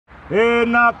e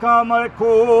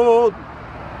nakamako,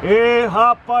 e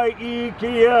hapai I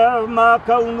kia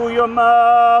makaunuia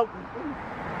mau,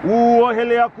 ua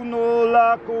hele aku no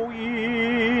lako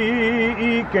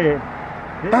I ike.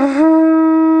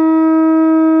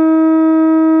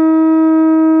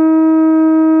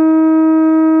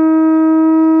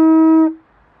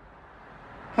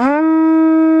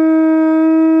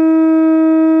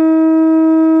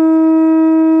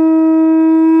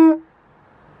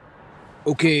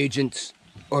 Okay, agents,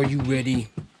 are you ready?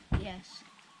 Yes.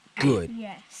 Good.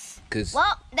 Yes.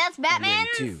 Well, that's Batman's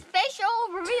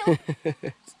facial reveal.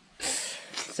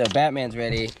 So Batman's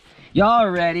ready. Y'all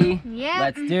are ready? Yeah.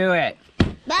 Let's do it.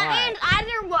 Batman's eyes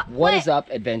are what? What is up,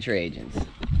 adventure agents?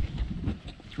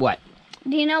 What?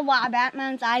 Do you know why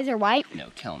Batman's eyes are white? No,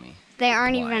 tell me. They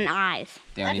aren't even eyes.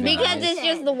 They aren't even because eyes? it's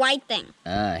just the white thing.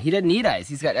 He doesn't need eyes.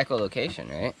 He's got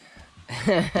echolocation, right?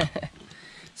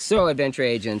 So, adventure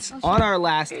agents, on our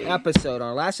last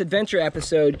adventure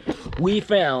episode, we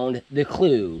found the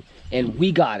clue, and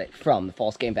we got it from the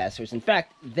false game bastards. In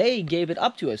fact, they gave it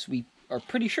up to us. We are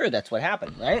pretty sure that's what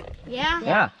happened, right? Yeah.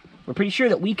 Yeah. We're pretty sure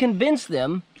that we convinced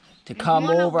them to come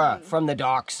over from the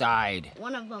dark side.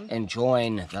 One of them. And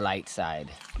join the light side.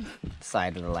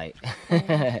 Side of the light.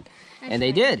 And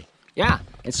they did. Yeah.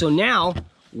 And so now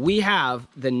we have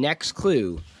the next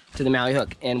clue to the Maui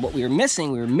hook. And what we were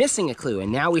missing a clue. And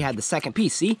now we had the second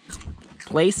piece. See?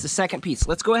 Place the second piece.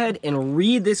 Let's go ahead and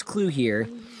read this clue here.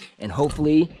 And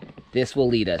hopefully this will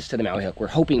lead us to the Maui hook. We're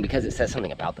hoping because it says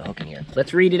something about the hook in here.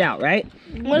 Let's read it out, right?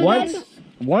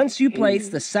 Once you place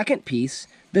the second piece,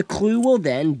 the clue will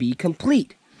then be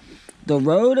complete. The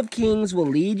Road of Kings will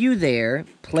lead you there.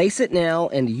 Place it now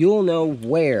and you'll know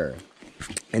where.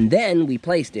 And then we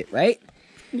placed it, right?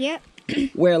 Yep.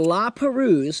 Where La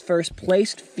Perouse first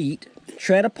placed feet,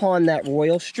 tread upon that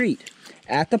royal street.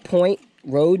 At the point,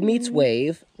 road meets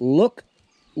wave, look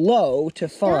low to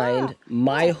find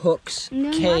my hook's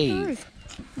cave.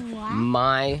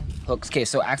 My hook's cave.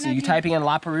 So, Axel, you typing in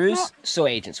La Perouse? So,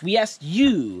 agents, we asked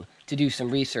you to do some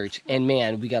research, and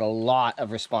man, we got a lot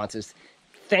of responses.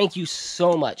 Thank you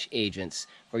so much, agents,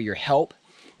 for your help.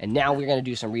 And now we're going to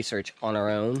do some research on our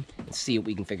own and see what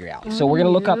we can figure out. So we're going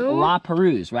to look up La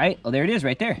Perouse, right? Oh, there it is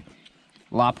right there.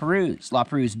 La Perouse. La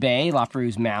Perouse Bay, La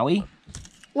Perouse Maui.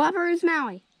 La Perouse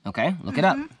Maui. Okay, look it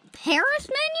up. Paris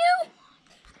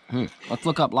menu? Let's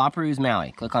look up La Perouse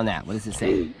Maui. Click on that. What does it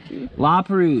say? La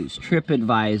Perouse,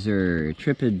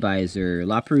 TripAdvisor,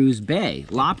 La Perouse Bay.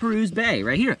 La Perouse Bay,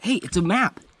 right here. Hey, it's a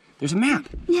map. There's a map.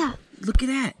 Yeah. Look at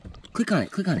that. Click on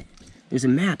it, click on it. There's a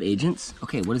map, agents.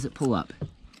 Okay, what does it pull up?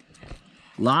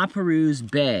 La Perouse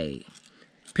Bay.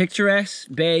 Picturesque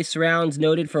bay surrounds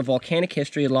noted for volcanic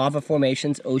history, lava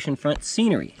formations, oceanfront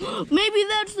scenery. Maybe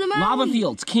that's the mountain. Lava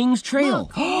fields, King's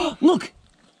Trail. Look,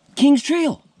 King's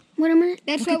Trail. Wait a minute.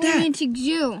 That's what we need to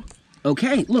do.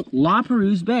 Okay, look, La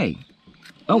Perouse Bay.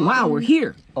 Oh, wow, we're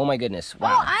here. Oh, my goodness,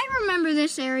 wow. Oh, I remember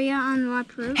this area on La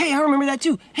Perouse. Hey, I remember that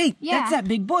too. Hey, that's that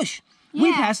big bush. Yeah.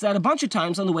 We passed that a bunch of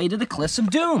times on the way to the Cliffs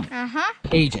of Doom.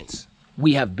 Agents,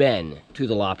 we have been to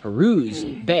the La Perouse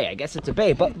Bay. I guess it's a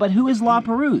bay, but who is La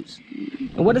Perouse?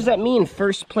 And what does that mean,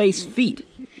 first place feet?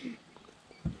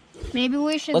 Maybe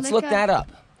we should Let's look that up.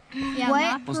 Yeah,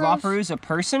 what? Was La Perouse a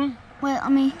person? Wait,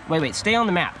 let me... Wait, stay on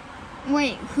the map.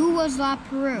 Wait, who was La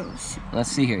Perouse?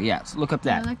 Let's see here, yeah, so look up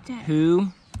that. I looked at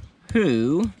Who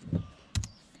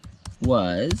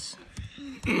was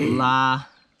La...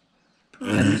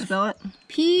 How do you spell it?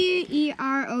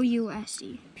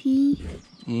 P-E-R-O-U-S-E.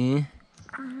 P-E-R...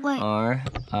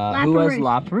 who was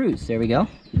La Perouse? There we go.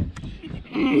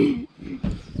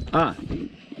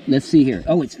 Let's see here.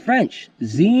 Oh, it's French.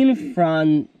 Jean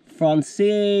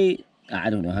Francais...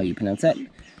 I don't know how you pronounce that.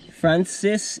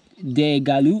 Francis de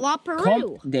Galou. La Perouse.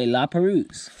 Comte de La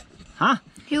Perouse. Huh?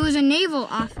 He was a naval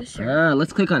officer.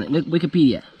 Let's click on it. Look,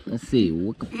 Wikipedia. Let's see.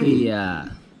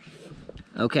 Wikipedia.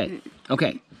 Okay.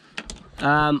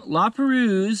 La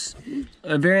Perouse,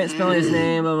 a variant spelling his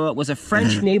name, was a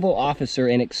French naval officer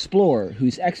and explorer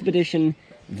whose expedition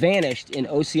vanished in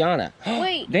Oceania.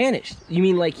 Wait. Vanished? You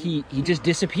mean like he just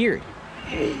disappeared?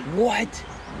 What?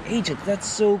 Agent, that's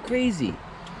so crazy.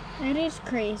 That is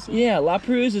crazy. Yeah, La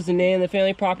Perouse is the name of the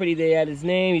family property. They had his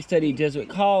name. He studied Jesuit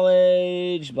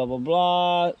college, blah, blah,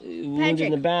 blah. Wounded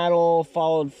in the battle,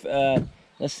 followed,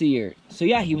 let's see here. So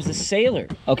yeah, he was a sailor.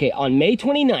 Okay, on May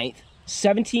 29th,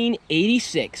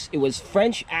 1786, it was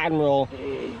French Admiral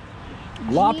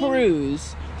La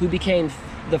Perouse who became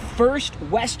the first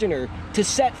Westerner to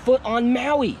set foot on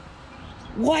Maui.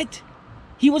 What?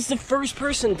 He was the first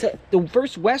person the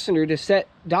first Westerner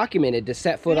documented to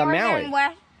set foot on Maui.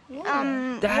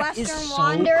 That is Western so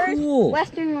Wanderers. cool.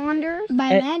 Western Wanderers.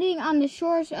 By And- landing on the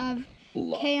shores of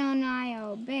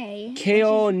Keonio Bay.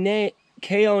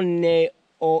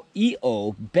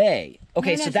 Keoneo'io Bay.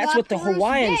 Okay, Known so as that's La what the Perouse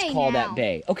Hawaiians Bay call now. that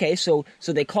bay. Okay, so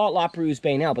they call it La Perouse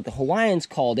Bay now, but the Hawaiians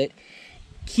called it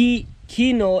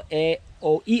Kino'e'o'io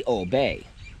Bay.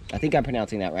 I think I'm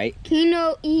pronouncing that right.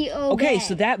 Kino'io Okay, Bay.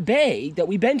 so that bay that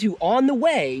we've been to on the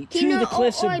way to the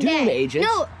Cliffs of Doom, agents.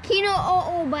 No,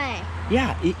 Kino'o'io Bay.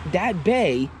 Yeah, that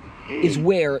bay is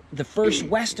where the first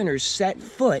Westerners set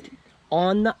foot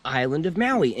on the island of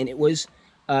Maui, and it was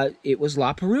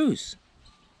La Perouse,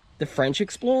 the French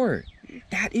explorer.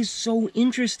 That is so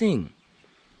interesting.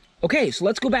 Okay, so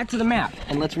let's go back to the map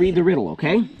and let's read the riddle,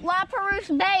 okay? La Perouse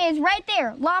Bay is right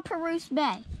there. La Perouse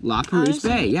Bay. La Perouse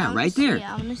Bay, yeah, right there.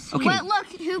 Okay. But look,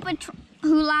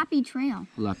 Hulapi Trail.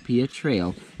 Lapia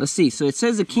Trail. Let's see. So it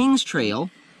says the King's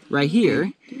Trail right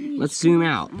here. Let's zoom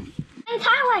out. King's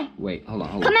Highway. Wait, hold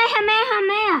on.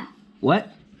 Kamehameha. What?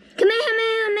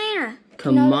 Kamehameha.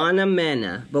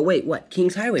 Kamanamana. But wait, what?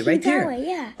 King's Highway right there. Highway,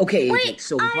 yeah. Okay, Wait, agent,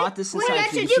 so we brought this inside. Wait,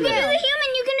 so you you can can see do the that. human.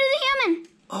 You can do the human.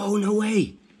 Oh, no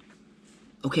way.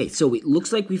 Okay, so it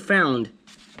looks like we found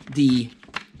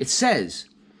it says,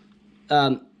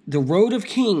 the Road of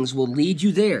Kings will lead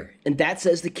you there. And that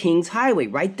says the King's Highway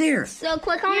right there. So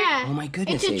click on it. Oh my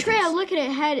goodness, It's a agents. trail. Look at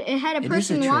it. It had a It is a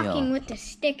person trail. walking with a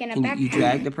stick and a Can backpack. you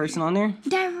drag the person on there?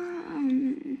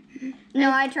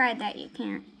 No, I tried that. You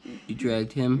can't. You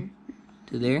dragged him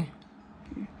to there?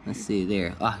 Let's see,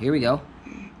 there. Ah, here we go.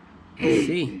 Let's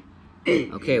see.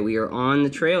 Okay, we are on the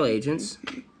trail, agents.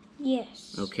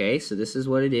 Yes. Okay, so this is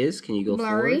what it is. Can you go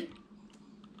Blurry. forward?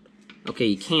 Okay,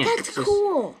 you can't. That's It's just-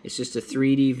 cool. It's just a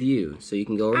 3D view, so you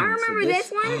can go around. I So remember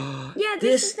this one. Yeah,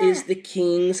 This is the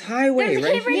King's Highway There's a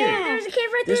right cave right here. there. There's a cave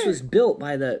right This there. was built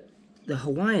by the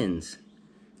Hawaiians.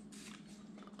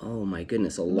 Oh my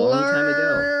goodness, a long time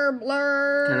ago.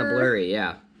 Blur. Kind of blurry,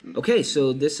 yeah. Okay,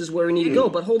 so this is where we need to go,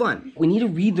 but hold on. We need to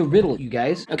read the riddle, you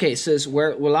guys. Okay, it says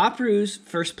where La Perouse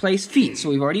first place feet. So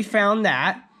we've already found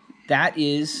that. That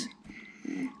is,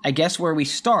 I guess, where we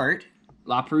start,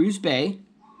 La Perouse Bay.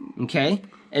 Okay,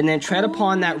 and then tread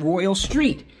upon that Royal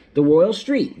Street. The Royal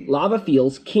Street, Lava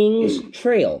Fields, King's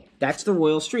Trail. That's the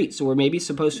Royal Street. So we're maybe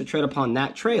supposed to tread upon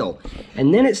that trail.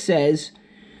 And then it says,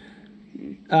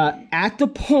 at the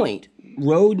point,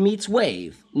 road meets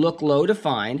wave, look low to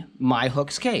find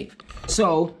Maui'S cave.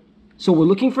 So we're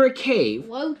looking for a cave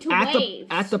Low to at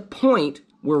waves. the point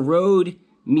where road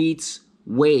meets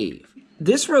wave.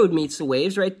 This road meets the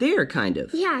waves right there, kind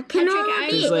of. Yeah, Patrick, Kanoa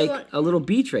Beach. There's like a little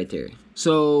beach right there.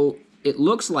 So it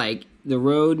looks like the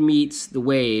road meets the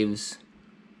waves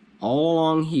all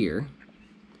along here.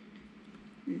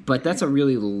 But that's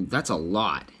a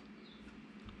lot.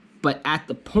 But at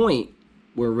the point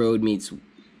where road meets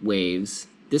waves,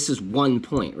 this is one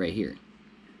point right here.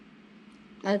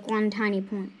 Like one tiny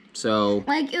point. So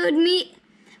Like it would meet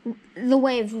the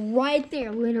waves right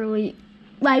there, literally.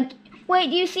 Like, wait,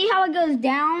 do you see how it goes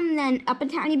down, then up a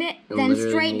tiny bit, it then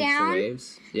literally straight meets the down?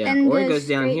 waves. Yeah, then or it goes goes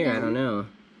down straight here. I down. don't know.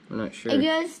 We're not sure. It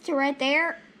goes to right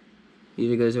there.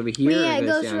 Either goes over here Yeah, or it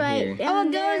goes down right. here. Oh,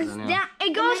 it goes don't know. down.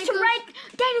 It goes then it to goes- right.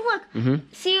 Daddy, look.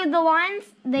 Mm-hmm. See the lines?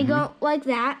 They go like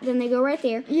that. Then they go right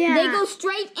there. Yeah. They go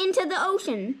straight into the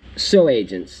ocean. So,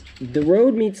 agents, the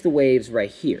road meets the waves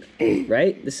right here,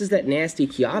 right? This is that nasty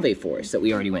Kiave forest that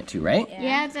we already went to, right?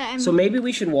 Yeah, it's a, So maybe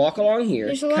we should walk along here,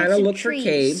 There's lots kind of of look for trees.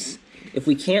 caves. If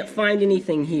we can't find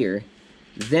anything here,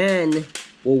 then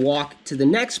we'll walk to the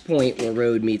next point where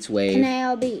road meets wave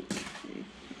Canal Beach.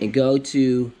 and go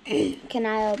to,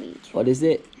 Canal Beach. what is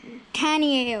it?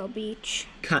 Kaniao Beach.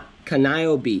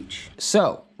 Kanaio Beach.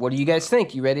 So, what do you guys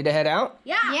think? You ready to head out?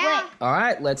 Yeah. Yeah. All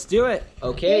right, let's do it.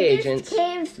 Okay, Biggest agents,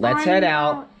 caves let's on head the-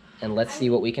 out and let's see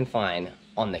what we can find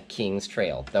on the King's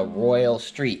Trail, the Royal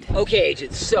Street. Okay,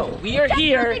 agents, so we are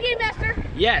here.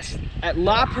 Yes, at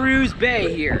La Perouse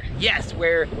Bay here. Yes,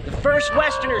 where the first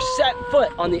Westerners set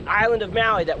foot on the island of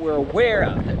Maui that we're aware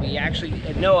of, that we actually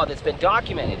know of, that's been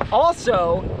documented.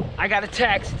 Also, I got a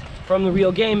text from the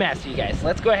Real Game Master, you guys.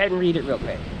 Let's go ahead and read it real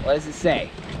quick. What does it say?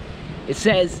 It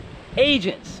says,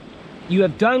 agents, you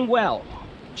have done well.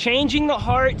 Changing the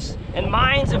hearts and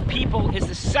minds of people is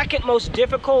the second most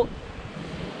difficult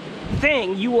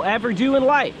thing you will ever do in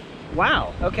life.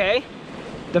 Wow, okay.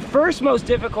 The first most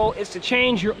difficult is to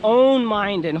change your own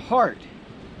mind and heart.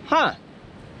 Huh,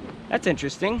 that's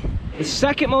interesting. The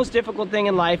second most difficult thing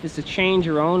in life is to change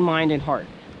your own mind and heart.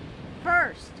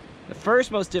 First. The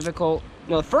first most difficult,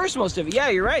 no, the first most difficult, yeah,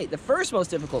 you're right. The first most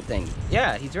difficult thing,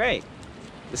 yeah, he's right.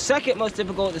 The second most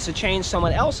difficult is to change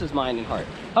someone else's mind and heart.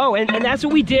 Oh, and that's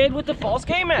what we did with the false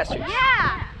game master.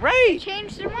 Yeah. Right.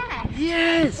 Change their mind.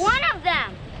 Yes. One of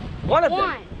them. One of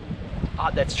them.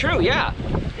 That's true, yeah.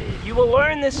 You will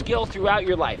learn this skill throughout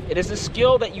your life. It is a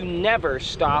skill that you never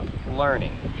stop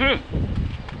learning.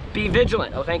 Be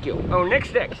vigilant. Oh, thank you. Oh, Nick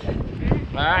sticks.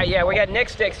 All right, yeah, we got Nick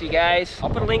sticks, you guys. I'll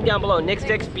put a link down below. Nick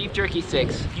sticks, beef jerky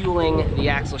sticks, fueling the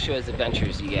Axel Show's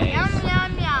adventures, you guys. Yum,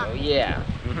 yum, yum. Oh, yeah.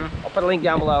 I'll put a link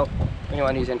down below for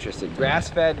anyone who's interested.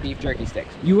 Grass-fed beef jerky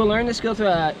sticks. You will learn the skill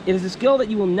it is a skill that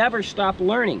you will never stop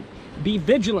learning. Be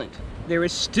vigilant. There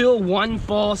is still one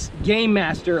false game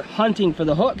master hunting for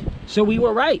the hook. So we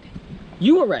were right.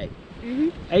 You were right.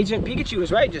 Agent Pikachu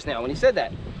was right just now when he said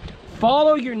that.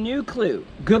 Follow your new clue.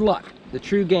 Good luck, the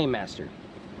true game master.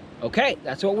 Okay,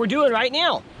 that's what we're doing right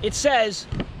now. It says,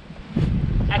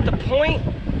 at the point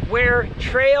where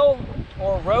trail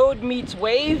or road meets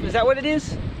wave, is that what it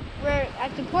is? We're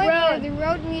at the point where the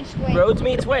road meets wave. Roads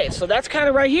meets wave, so that's kind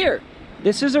of right here.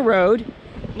 This is a road.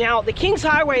 Now, the King's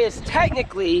Highway is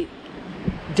technically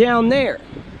down there,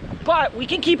 but we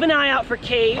can keep an eye out for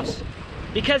caves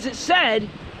because it said,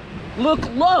 look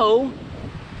low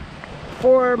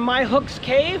for my hook's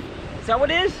cave. Is that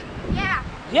what it is? Yeah.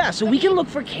 Yeah, so we can look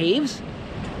for caves.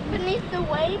 Beneath the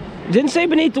waves? Didn't say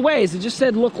beneath the waves, it just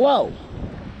said look low.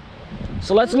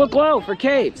 So let's look low for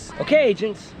caves. Okay,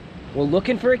 agents, we're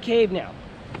looking for a cave now.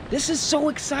 This is so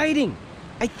exciting.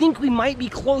 I think we might be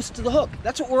close to the hook.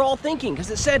 That's what we're all thinking, because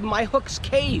it said my hook's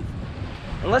cave.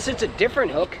 Unless it's a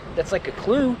different hook that's like a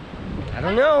clue. I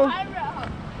don't know.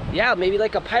 Yeah, maybe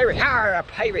like a pirate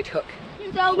hook.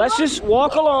 So Let's just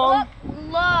walk along.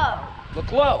 Look low.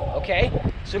 Look low, okay?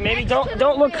 So maybe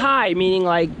don't look high, meaning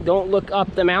like don't look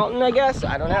up the mountain, I guess.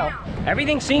 I don't know.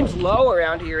 Everything seems low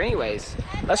around here anyways.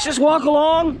 Let's just walk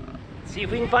along, see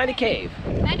if we can find a cave.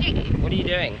 Magic. What are you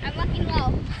doing? I'm looking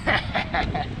low.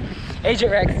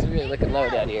 Agent Rex is really looking low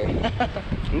down here.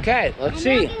 Okay, let's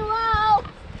see. Looking low.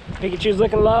 Pikachu's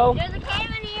looking low. There's a cave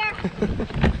in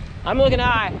here. I'm looking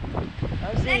high.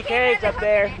 I don't see any caves up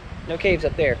there. No caves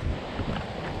up there.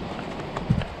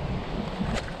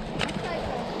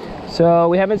 So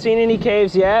we haven't seen any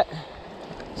caves yet.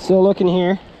 Still looking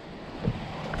here.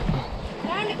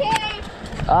 Found a cave.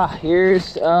 Ah,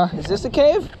 here's, is this a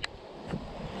cave?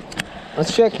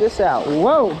 Let's check this out.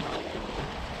 Whoa.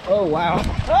 Oh, wow.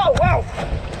 Oh, wow.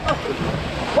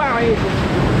 Oh, wow, Agent.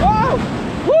 Oh,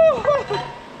 whoa.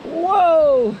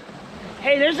 Whoa.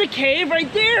 Hey, there's a cave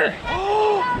right there.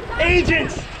 Oh,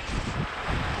 agents.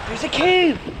 There's a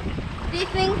cave. Do you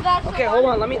think that's Okay, hold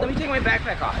on. Let me take my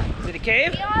backpack off. Is it a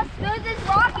cave? You want to smooth this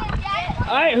rocket yet?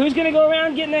 All right, who's gonna go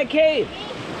around getting that cave?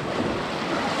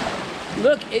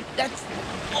 Look, that's,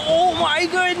 oh my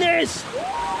goodness!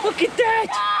 Look at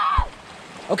that!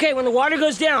 Okay, when the water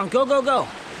goes down, go, go, go.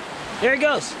 There it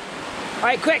goes. All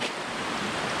right, quick.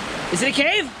 Is it a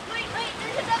cave? Wait,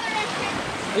 there's another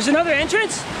entrance. There's another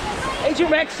entrance? Agent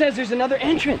Rex says there's another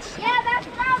entrance. Yeah, that's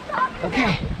what I was talking about.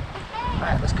 Okay. All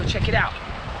right, let's go check it out.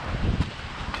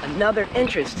 Another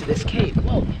entrance to this cave.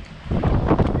 Whoa.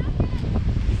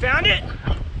 You found it?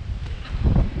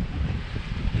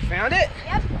 You found it?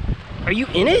 Yep. Are you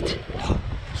in it?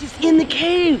 He's in the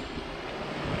cave.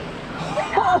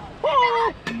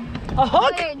 A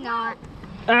hook? They're not.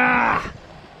 Ah,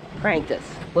 pranked us.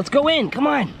 Let's go in, come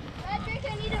on. Patrick,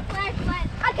 I need a flashlight.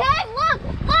 Okay, look!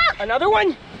 Another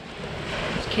one?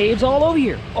 There's caves all over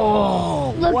here.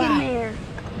 Oh, Look wow. in there.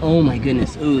 Oh my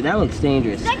goodness. Ooh, that looks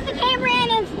dangerous. Stick the camera in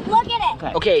and look at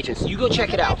it. Okay, agents, you go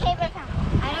check it out. I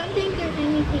don't think there's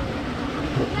anything.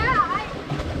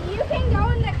 Yeah, you can go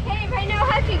in the cave. I know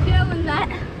how to go in that.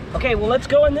 Okay, well, let's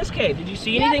go in this cave. Did you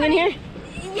see anything in here?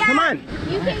 Yeah. Come on.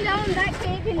 You can go in that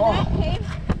cave and that cave.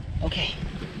 Okay.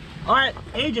 All right,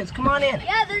 agents, come on in.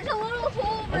 Yeah, there's a little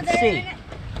hole over Let's there. see.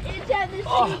 And it's at this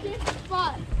secret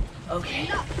spot. Okay.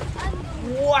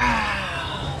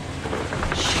 Wow.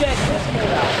 Check this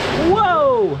cave out.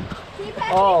 Whoa.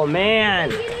 Oh,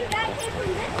 man.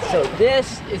 So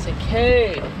this is a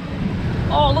cave.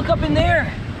 Oh, look up in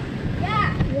there.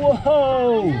 Yeah.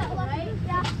 Whoa. Yeah.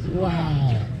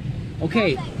 Wow.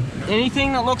 Okay,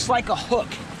 anything that looks like a hook.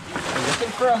 We're looking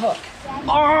for a hook.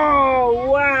 Oh,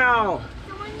 wow.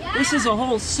 This is a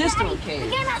whole system of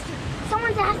caves.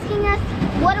 Someone's asking us,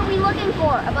 what are we looking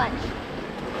for? A bunch.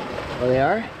 Oh, they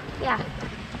are? Yeah.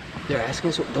 They're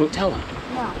asking us, don't tell them.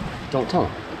 No. Don't tell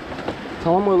them.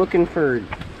 Tell them we're looking for,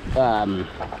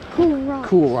 Cool rock.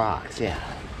 cool rocks, yeah.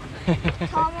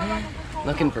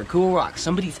 Looking for cool rocks.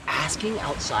 Somebody's asking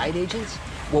outside, agents,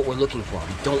 what we're looking for.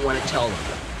 We don't want to tell them.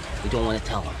 We don't want to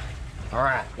tell them. All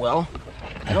right, well,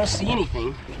 I don't see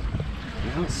anything.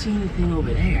 I don't see anything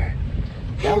over there.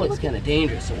 That looks kind of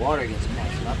dangerous. The water gets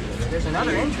passed up. There's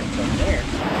another entrance over there.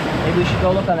 Maybe we should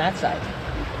go look on that side.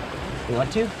 You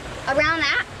want to? Around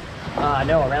that?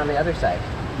 No, around the other side.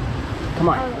 Come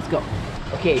on, let's go.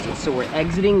 Okay, so we're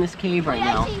exiting this cave right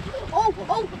now.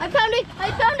 Oh, I found it.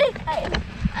 I found it.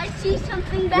 I see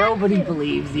something back Nobody there.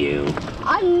 believes you.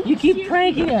 I'm You keep serious.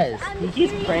 pranking us. I'm You keep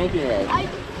serious. pranking us. I'm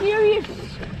serious.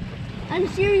 I'm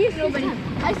serious. Nobody.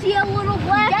 I see a little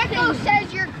black Gecko thing.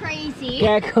 says you're crazy.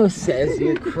 Gecko says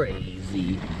you're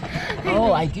crazy.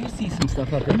 Oh, I do see some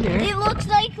stuff up in there. It looks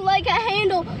like a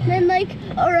handle. Then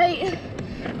all right.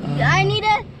 I need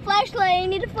a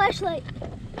flashlight.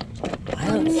 I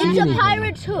don't see It's a anything.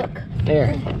 pirate's hook.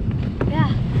 There.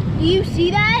 Yeah. Do you see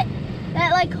that?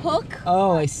 That like hook?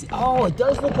 Oh, I see. Oh, it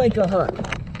does look like a hook.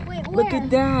 Wait, where? Look at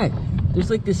that. There's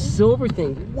like this silver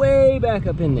thing way back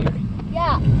up in there.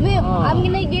 Yeah. Move. Oh. I'm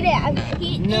gonna get it.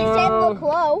 It No. said look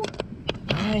low.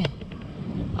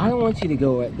 I don't want you to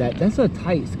go at that. That's a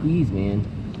tight squeeze, man.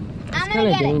 It's I'm kind gonna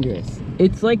of get it. dangerous.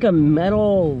 It's like a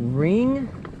metal ring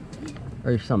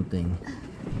or something.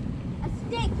 A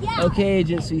stick. Yeah. Okay,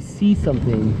 agents, we see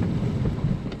something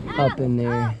up in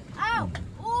there. Ow.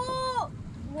 Ooh.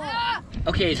 Ah.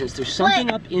 Okay, agents, there's something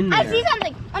Wait, up in there. I see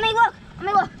something. Let me look.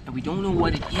 And we don't know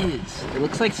what it is. It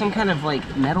looks like some kind of like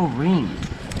metal ring.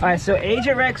 All right, so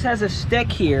Agent Rex has a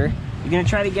stick here. You gonna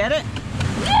try to get it?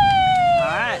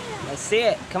 All right, let's see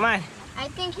it. Come on. I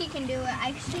think he can do it.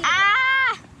 I see.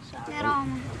 Ah. Get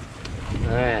on. All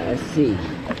right, let's see.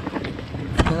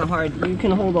 Kind of hard. You can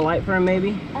hold the light for him,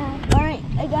 maybe. All right.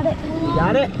 I got it. You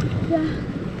got it?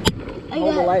 I Hold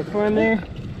the got it. light for him there.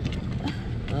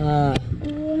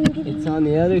 It's on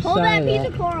the other Hold side that piece of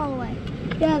of that. coral away.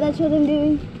 Yeah, that's what I'm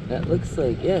doing. That looks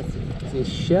like, yes, it's a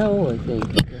shell, I think.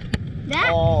 That?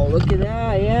 Oh, look at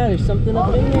that. Yeah, there's something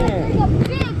up in There's there. a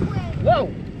big wave. Whoa.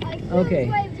 This Okay.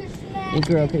 wave just smashed Think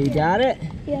you're into okay. You it. got it?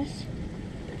 Yes.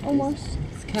 Almost.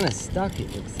 It's kind of stuck,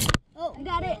 it looks like. Oh,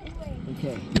 got it.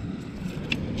 Okay.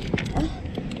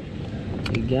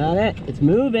 You got it? It's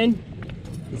moving.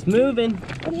 It's moving.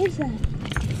 What is that?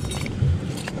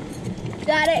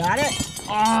 Got it. Got it?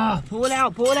 Oh, pull it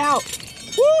out. Pull it out.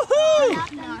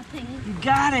 Woohoo! Nothing. You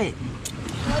got it.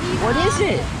 What is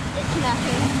it? It's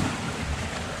nothing.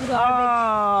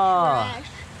 Oh.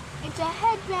 It's a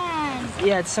headband.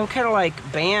 Yeah, it's some kind of like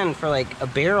band for like a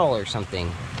barrel or something.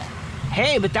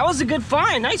 Hey, but that was a good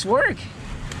find. Nice work.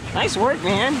 Nice work,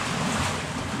 man.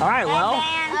 All right, well,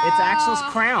 it's Axel's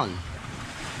crown.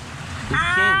 He's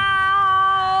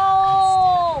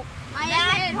Ow! My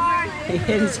head hurt. king. He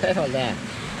hit his head on that.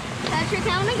 Patrick,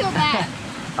 I want to go back.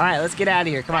 All right, let's get out of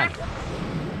here. Come on.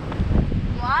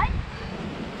 What?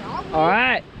 All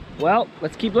right. Well,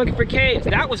 let's keep looking for caves.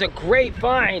 That was a great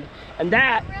find. And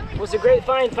that was a great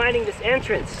find, finding this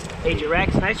entrance. Agent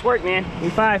Rex, nice work, man.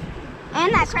 E5.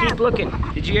 And that crab. Keep looking.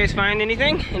 Did you guys find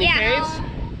anything? Any caves?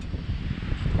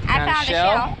 I found a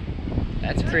shell.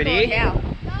 That's pretty.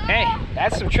 Hey,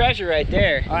 that's some treasure right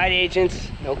there. All right, agents,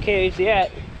 no caves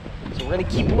yet. So we're gonna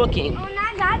keep looking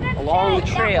along the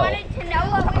trail.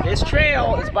 This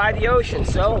trail is by the ocean,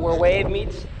 so where wave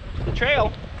meets the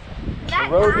trail, the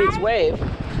road meets wave.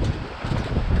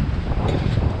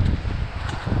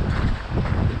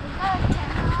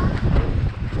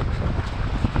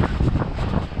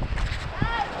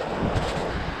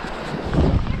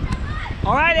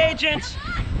 All right, agents.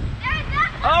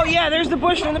 Oh yeah, there's the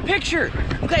bush from the picture.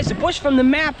 Okay, it's the bush from the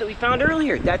map that we found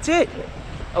earlier. That's it.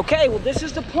 Okay, well this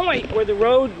is the point where the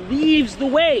road leaves the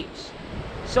waves.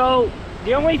 So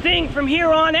the only thing from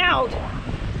here on out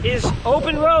is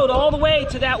open road all the way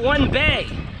to that one bay.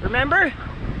 Remember?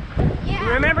 Yeah.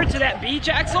 You remember to that beach,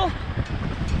 Axel?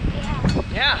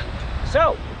 Yeah.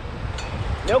 So,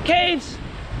 no caves.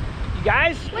 You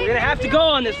guys, we're gonna have to go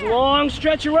on this long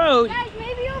stretch of road. Guys,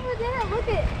 maybe over there. Look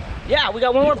at. Yeah, we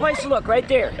got one more place to look, right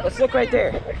there. Let's look right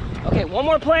there. Okay, one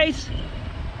more place.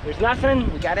 There's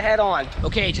nothing, we gotta head on.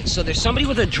 Okay, agents, so there's somebody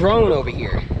with a drone over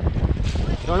here.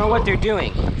 Don't know what they're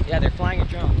doing. Yeah, they're flying a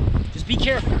drone. Just be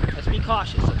careful, let's be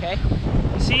cautious, okay?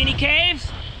 You see any caves?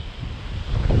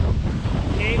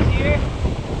 Caves here?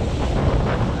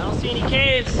 I don't see any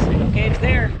caves. No caves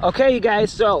there. Okay, you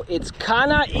guys, so it's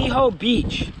Kanai'o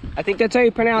Beach. I think that's how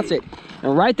you pronounce it.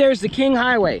 And right there's the King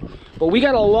Highway. But we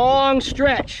got a long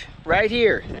stretch right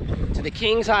here to the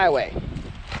King's Highway.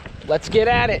 Let's get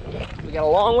at it. We got a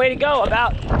long way to go.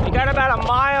 We got about a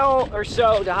mile or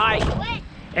so to hike.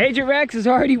 Agent Rex is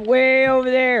already way over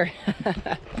there.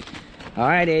 All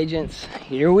right, agents,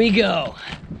 here we go.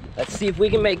 Let's see if we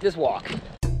can make this walk.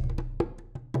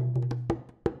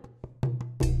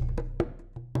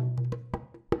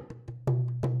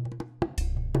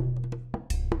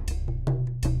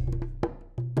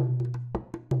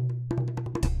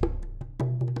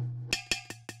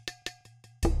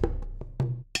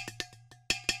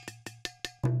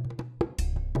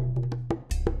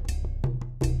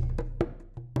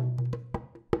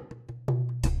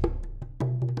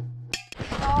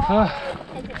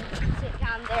 Sit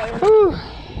down there. Whew.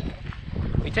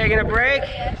 We taking a break?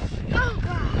 Oh,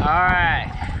 God. All right.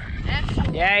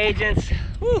 Yeah, agents.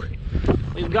 Whew.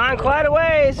 We've gone quite a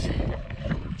ways.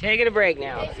 Taking a break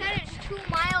now. They said it's 2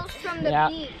 miles from the Yeah.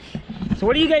 beach. So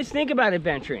what do you guys think about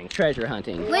adventuring, treasure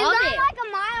hunting? We've gone like a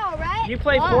mile, right? You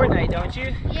play Fortnite, don't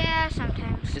you? Yeah,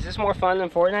 sometimes. Is this more fun than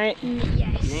Fortnite?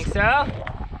 Yes. You think so?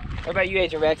 What about you,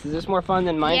 Agent Rex? Is this more fun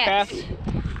than Minecraft? Yes.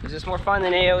 Is this more fun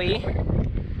than AoE?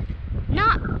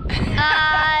 Not.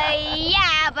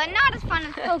 Yeah, but not as fun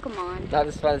as Pokemon. Not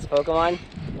as fun as Pokemon?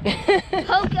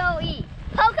 Poke-E.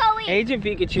 Poke-E. Agent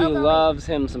Pikachu Poke-E. loves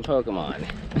him some Pokemon.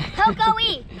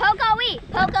 Poke-E. Poke-E.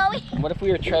 Poke-E. What if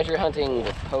we were treasure hunting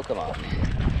with Pokemon?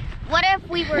 What if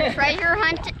we were treasure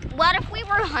hunting? What if we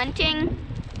were hunting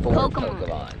For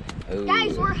Pokemon? Ooh.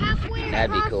 Guys, we're halfway across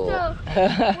That'd be cool. we're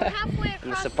halfway In the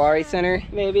across Safari Center,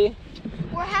 maybe?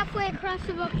 We're halfway across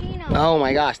the volcano. Oh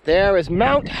my gosh, there is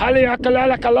Mount Haleakala.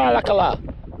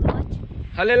 What?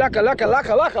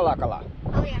 Haleakala.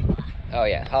 Oh yeah. Oh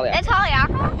yeah, Haleakala. It's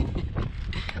Haleakala?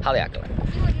 Haleakala.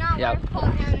 You would not Yep. want to fall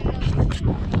down in those.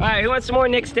 All right, who wants some more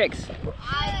Nick sticks?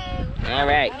 All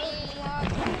right.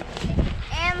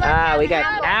 Ah, we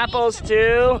got apples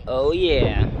too. Oh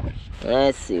yeah.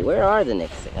 Let's see, where are the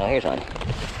Nick sticks? Oh, here's one.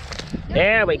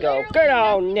 There we go. Good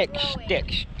old Nick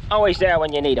sticks. Always there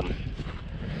when you need them.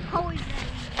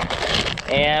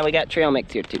 And we got trail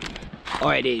mix here too. All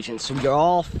right, agents, so we're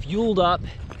all fueled up.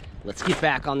 Let's get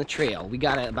back on the trail. We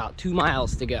got about 2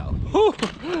 miles to go.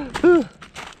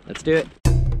 Let's do it.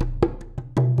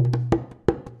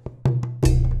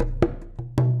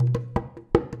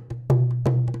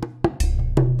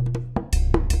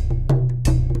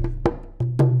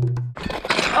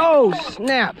 Oh,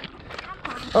 snap.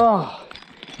 Oh,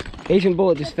 Agent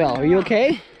Bullet just fell. Are you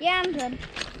okay? Yeah, I'm good.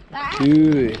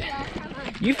 Good.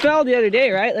 You fell the other day,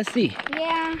 right? Let's see.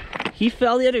 Yeah. He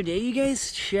fell the other day, you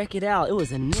guys. Check it out. It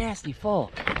was a nasty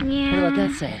fall. Yeah. What about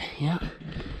that side? Yeah.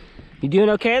 You doing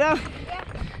okay though? Yeah.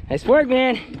 Nice work,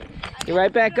 man. Get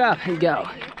right back up and go.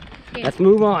 Let's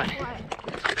move on.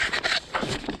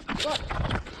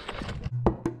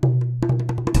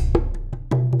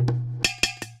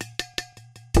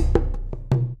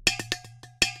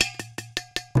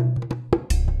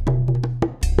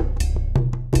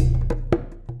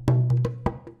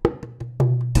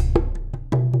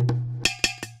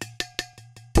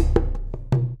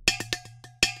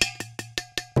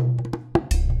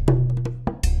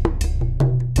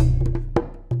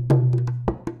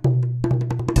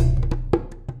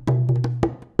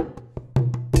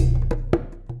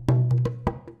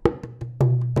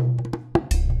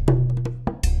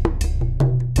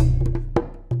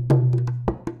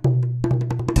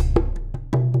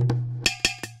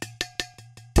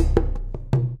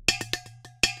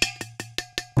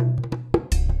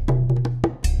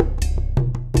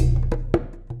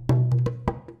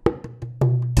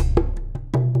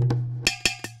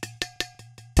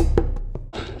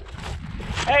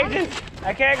 Agent,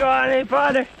 I can't go on any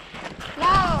farther.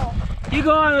 No. You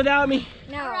go on without me.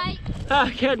 No. Right. I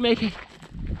can't make it.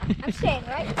 I'm staying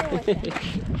right here with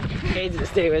you. Agent,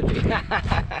 stay with me.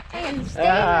 I am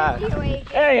staying with you, Agent.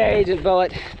 Hey, Agent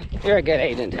Bullet. You're a good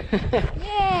agent.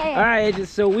 Yeah. All right,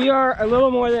 agents, so we are a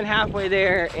little more than halfway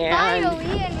there, and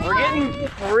Finally, and we're getting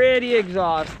pretty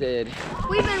exhausted.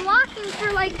 we've been walking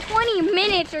for like 20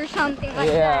 minutes or something like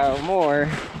that. Yeah, more.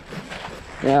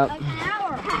 Yep. Like an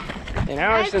hour. An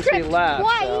hour I've since we tripped left.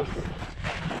 So. twice.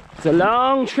 It's a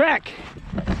long trek,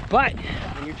 but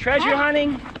when you're treasure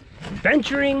hunting,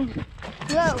 venturing,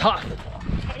 Whoa. it's tough.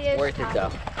 It is Worth it tough.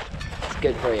 though. It's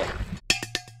good for you.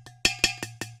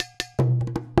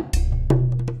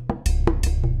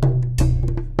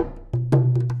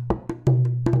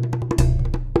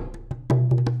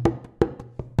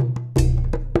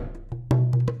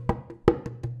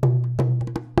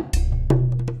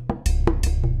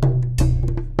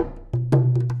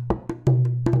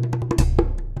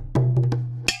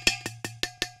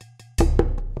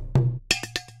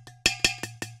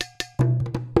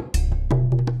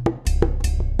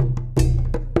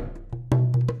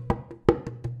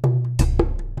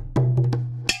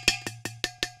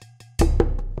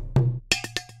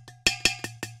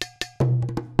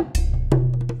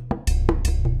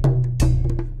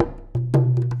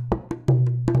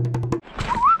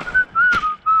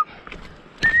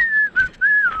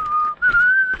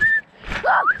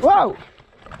 Whoa!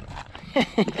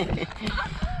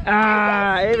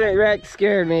 Agent Rex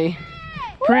scared me.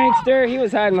 Prankster, he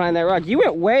was hiding behind that rock. You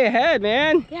went way ahead,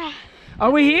 man. Yeah. Are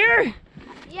we here?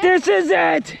 Yeah. This is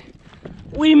it.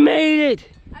 We made it.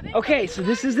 Okay, so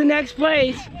this is the next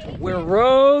place where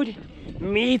road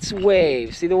meets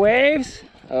waves. See the waves?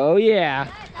 Oh yeah.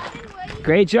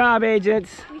 Great job,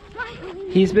 agents.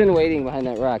 He's been waiting behind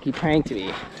that rock. He pranked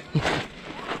me.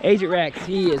 Agent Rex,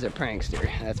 he is a prankster,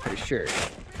 that's for sure.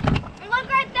 Look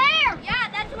right there! Yeah,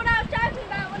 that's what I was talking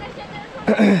about when I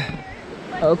said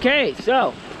this. Okay,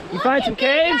 so you find some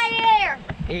caves? Right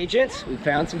Agents, we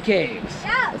found some caves.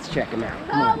 Yeah. Let's check them out.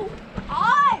 Come on.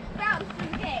 I found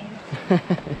some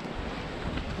caves.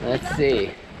 Let's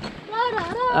see.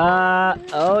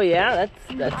 Oh yeah,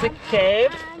 that's a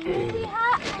cave.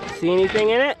 See anything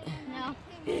in it? No.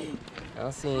 I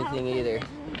don't see anything either.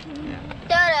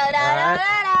 Alright.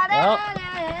 Well,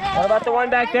 what about the one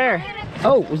back there?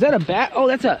 Oh, was that a bat? Oh,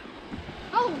 that's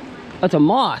a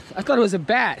moth. I thought it was a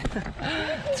bat.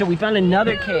 So we found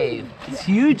another cave. It's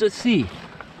huge. Let's see.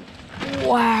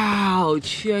 Wow,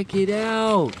 check it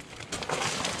out.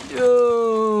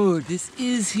 Dude, this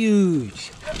is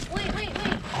huge. Wait. Turn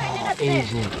it up there.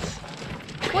 Agents.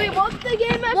 Wait, what's the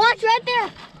game? Watch right there.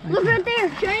 Look right there.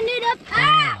 Turn it up.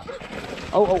 Ah!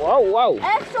 Oh.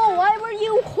 Axel, why were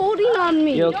you holding on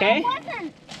me? You okay? No, I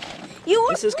wasn't. You were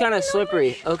This is kind of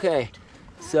slippery. Okay.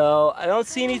 So I don't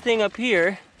see anything up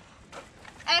here.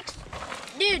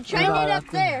 Dude, turn it up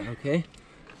there. Okay.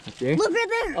 Up there. Look right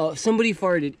there. Oh, somebody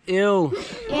farted. Ew.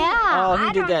 Yeah. Oh, who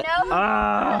I did don't that?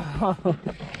 know. Oh,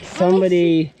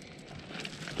 somebody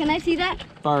Can I see that?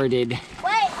 farted.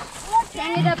 Wait,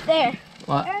 turn it up there.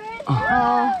 What?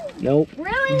 Oh. Nope.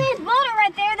 Really, there's boulder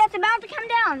right there that's about to come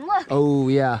down. Look. Oh,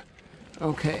 yeah.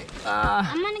 Okay.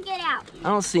 I'm gonna get out. I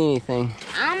don't see anything.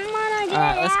 I'm gonna get All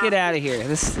right, out. let's get out of here.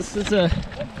 This is a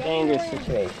dangerous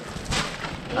situation.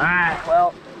 All right,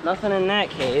 well, nothing in that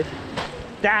cave.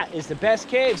 That is the best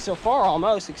cave so far,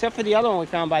 almost, except for the other one we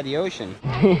found by the ocean.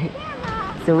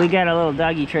 So we got a little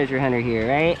doggy treasure hunter here,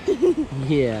 right?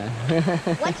 Yeah.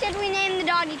 What should we name the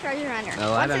doggy treasure hunter?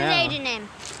 Oh, I don't know. What's his agent name?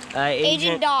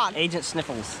 Agent Dog. Agent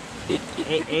Sniffles.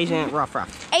 Agent Ruff.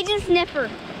 Agent Sniffer.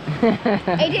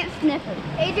 Agent Sniffer.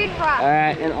 Agent Rock. All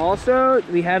right, and also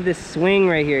we have this swing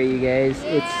right here, you guys. Yeah.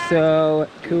 It's so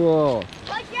cool.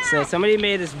 Watch out. So somebody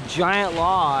made this giant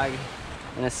log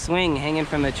and a swing hanging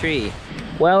from a tree.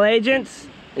 Well, agents,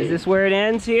 is this where it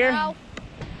ends here? No.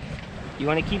 You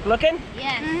want to keep looking?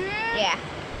 Yes. Yeah.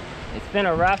 It's been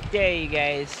a rough day, you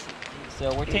guys.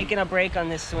 So we're taking a break on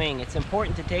this swing. It's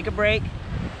important to take a break,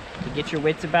 to get your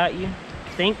wits about you,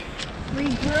 think,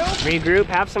 regroup,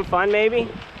 have some fun maybe.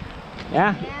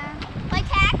 Yeah, Yeah. Play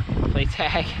tag? play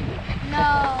tag. No.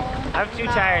 I'm too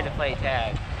tired to play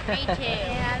tag. Me too.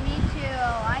 Yeah, me too.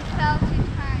 I felt too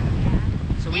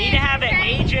tired. So we need to have an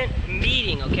agent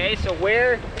meeting, okay? So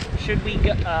where should we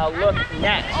go, look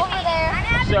next? Over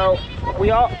there. So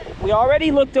we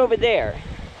already looked over there.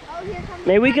 Oh, here comes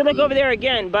Maybe we could look over there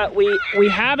again, but we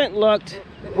haven't looked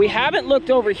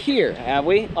over here, have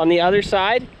we? On the other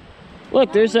side?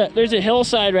 Look, there's a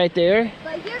hillside right there.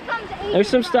 But here comes Agent There's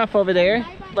some Rock. stuff over there.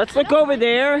 Let's look over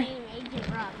there. Agent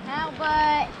Rock. How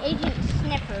about Agent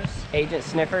Sniffers? Agent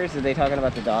Sniffers, are they talking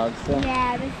about the dogs still?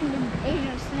 Yeah, this is the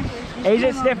Agent Sniffers. Just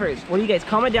Agent come Sniffers, what do you guys,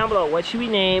 comment down below, what should we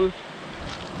name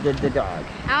the dog?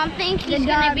 I don't think he's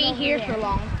gonna be here for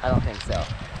long. I don't think so.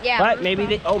 Yeah. But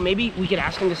maybe maybe we could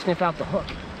ask him to sniff out the hook.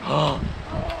 Oh,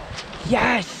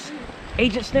 yes!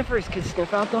 Agent Sniffers could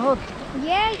sniff out the hook.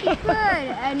 Yeah, he could.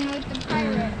 And with the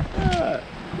pirate.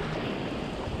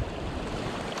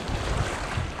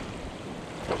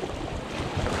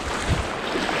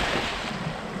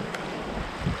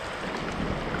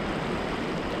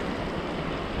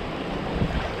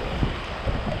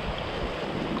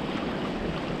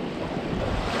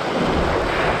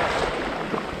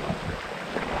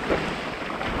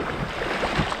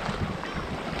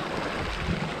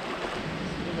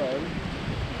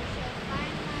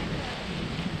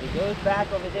 It goes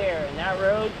back over there, and that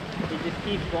road, it just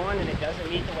keeps going, and it doesn't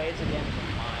meet the waves again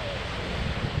for miles.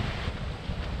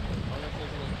 Unless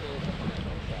there's any caves up on the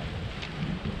hillside.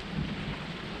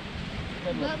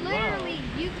 Could look But low. literally,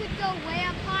 you could go way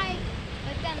up high,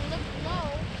 but then look low.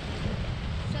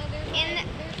 So there's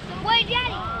Wait,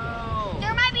 Daddy. Oh.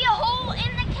 There might be a hole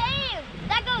in the cave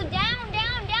that goes down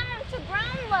to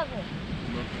ground level.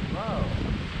 Look low.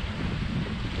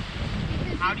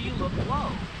 How do you look low?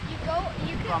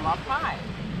 you could, From up high.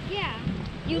 yeah.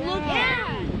 You look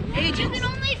down. You Agents, can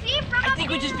only see it from I up think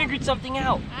we just here. figured something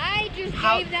out. I just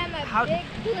How- gave them a how- big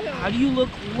clue. How do you look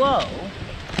low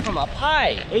from up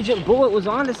high? Agent Bullet was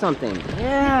onto something.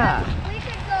 Yeah. We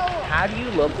could go, How do you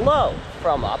look low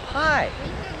from up high? we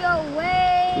could go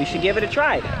way. We should give it a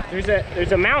try.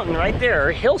 There's a mountain right there, or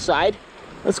a hillside.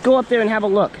 Let's go up there and have a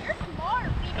look. There's more.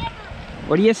 We never.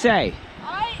 What do you say?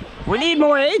 We need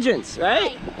more agents,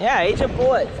 right? Yeah, Agent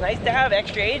Bullets. Nice to have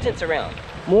extra agents around.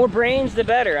 More brains, the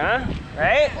better, huh?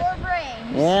 Right? More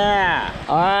brains. Yeah.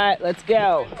 All right, let's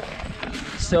go.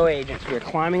 So, agents, we're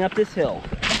climbing up this hill.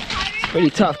 It's pretty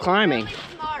tough climbing. Really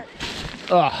smart.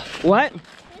 Ugh, what? This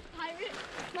pirate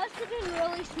must have been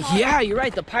really smart. Yeah, you're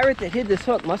right. The pirate that hid this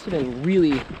hook must have been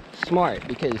really smart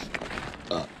because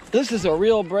this is a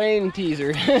real brain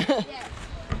teaser. Yes.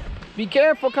 Be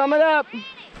careful coming up.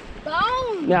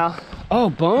 Bones. Now, oh,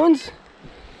 bones?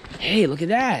 Hey, look at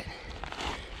that.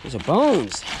 Those are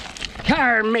bones.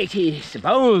 Car mateys,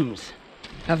 bones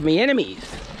of me enemies.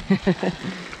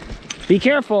 Be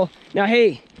careful. Now,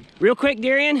 hey, real quick,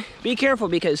 Darian, be careful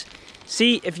because,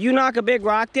 see, if you knock a big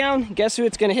rock down, guess who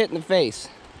it's gonna hit in the face?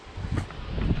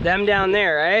 Them down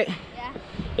there, right? Yeah.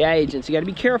 Yeah, agents, you gotta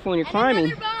be careful when you're climbing.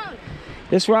 Another bone.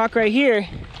 This rock right here,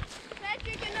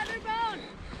 Patrick, another bone.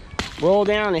 roll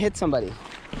down and hit somebody.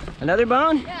 Another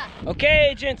bone? Yeah. Okay,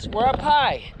 agents, we're up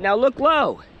high. Now look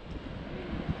low.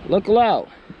 Look low.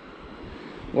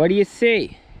 What do you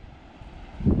see?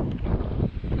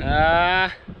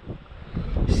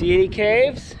 See any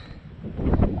caves?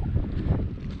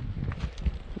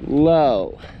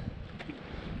 Low.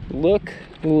 Look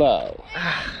low.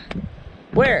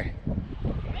 Where?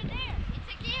 Right there.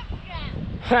 It's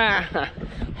a campground.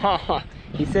 Ha!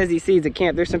 He says he sees a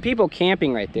camp. There's some people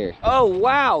camping right there. Oh,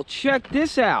 wow. Check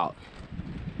this out.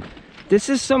 This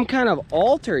is some kind of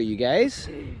altar, you guys.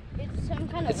 It's some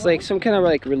kind of. It's like some kind of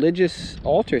like religious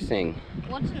altar thing.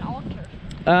 What's an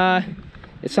altar?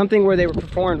 It's something where they were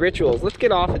performing rituals. Let's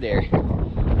get off of there.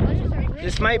 What is a ritual?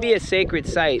 This might be a sacred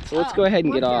site, so let's go ahead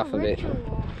and get What's a off of it.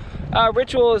 ritual?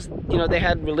 Rituals, you know, they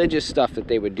had religious stuff that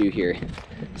they would do here.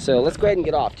 So let's go ahead and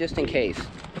get off, just in case.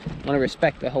 I want to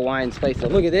respect the Hawaiian space. So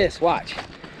look at this, watch.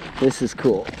 This is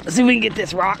cool. Let's see if we can get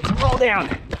this rock to roll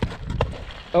down.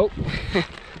 Oh,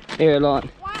 here, hold on.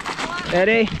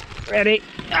 Ready? Ready?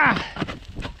 Ah!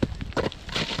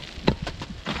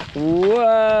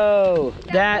 Whoa!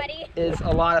 That is a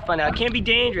lot of fun. Now, it can be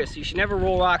dangerous. You should never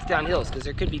roll rocks down hills because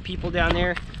there could be people down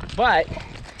there. But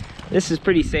this is a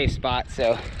pretty safe spot,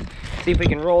 so see if we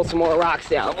can roll some more rocks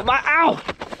down. Ow!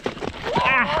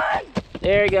 Ah!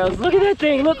 There he goes. Look at that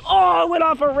thing. Look. Oh, it went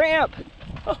off a ramp.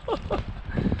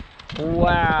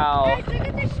 Wow. Guys, look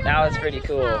at the shell That was I pretty just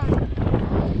cool.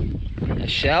 found. A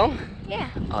shell? Yeah.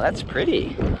 Oh, that's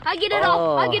pretty. I get it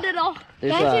all. I Oh. get it all.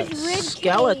 There's That's a its rib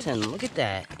skeleton. Look at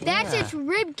that. That's Yeah. its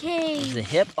rib cage. The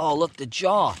hip. Oh, look, the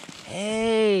jaw.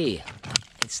 Hey,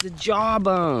 it's the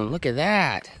jawbone. Look at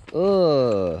that.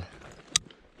 Oh,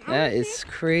 that is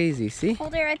crazy. See,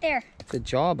 Hold it right there. it's a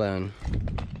jawbone.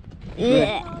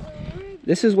 Yeah.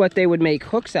 This is what they would make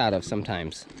hooks out of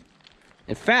sometimes.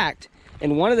 In fact,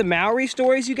 in one of the Maui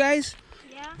stories, you guys,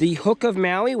 the hook of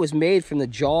Maui was made from the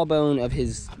jawbone of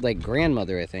his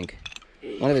grandmother, I think.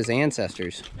 One of his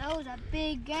ancestors. That was a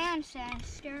big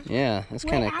ancestor. Yeah, that's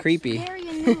kind of Wait, creepy. that's scary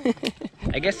enough.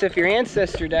 I guess if your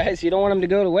ancestor dies, you don't want him to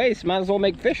go to waste. Might as well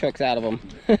make fish hooks out of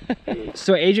them.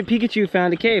 So Agent Pikachu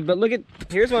found a cave, but look at,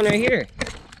 here's one right here.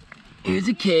 Here's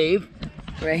a cave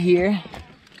right here.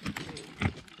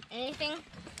 Anything?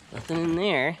 Nothing in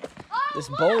there. Oh, This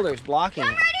look! boulder's blocking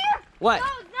Come it. right here. What? No,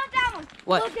 it's not that one.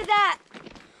 What? Look at that.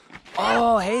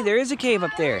 Oh, hey, there is a cave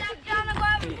up there.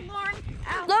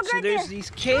 Look So right there's there. these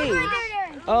Look caves. right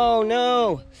there. Oh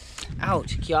no.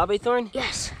 Ouch, Kiabe thorn?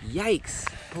 Yes. Yikes.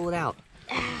 Pull it out.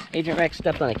 Agent Rex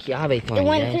stepped on a Kiabe thorn. It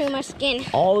went guys. through my skin.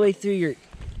 All the way through your...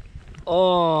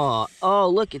 Oh,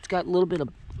 look, it's got a little bit of,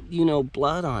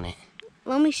 blood on it.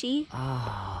 Let me see.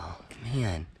 Oh,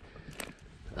 man.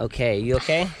 Okay, you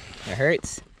okay? It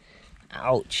hurts?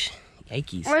 Ouch.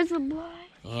 Yikes. Where's the blood?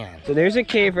 Man. So there's a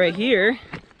cave right here.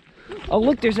 Oh,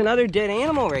 look, there's another dead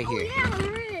animal right here. Yeah,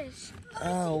 there is.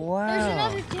 Oh, wow. There's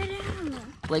another dead animal.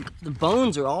 Like, the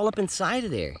bones are all up inside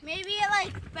of there. Maybe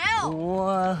it fell.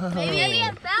 Whoa. Maybe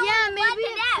it fell. Yeah, maybe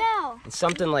it fell. And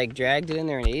something dragged it in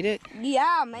there and ate it?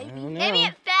 Yeah, I maybe. don't know. Maybe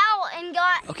it fell and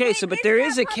got. Okay, so but there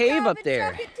is a cave up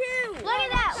there. Look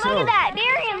at that! So- Look at that,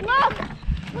 Darian!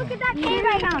 Look! Look at that cave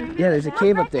I found. Yeah, there's a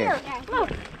cave up there.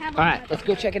 Look. All right, let's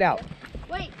go check it out.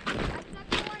 Wait. That's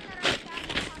the one that I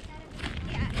found.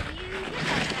 Yeah, you can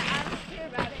have that. I don't care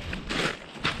about it.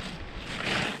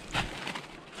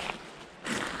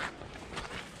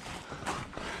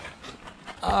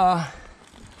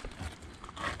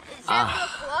 It's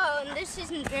definitely low, and this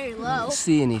isn't very low. Don't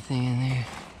see anything in there.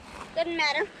 Doesn't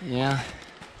matter. Yeah.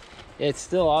 It's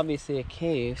still obviously a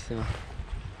cave, so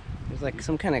there's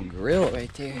some kind of grill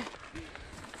right there.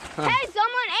 Huh. Hey,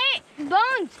 someone ate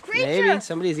bones, creature. Maybe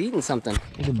somebody's eating something.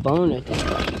 There's a bone right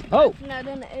there. Oh, Not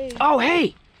an egg. oh,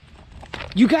 hey,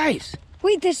 you guys,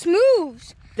 Wait, this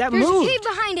moves. That There's moved. a cave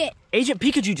behind it. Agent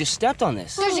Pikachu just stepped on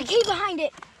this. There's a cave behind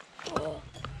it.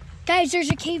 Guys, there's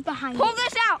a cave behind it. Pull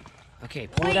this out. Okay,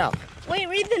 pull it out. Wait,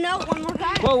 read the note one more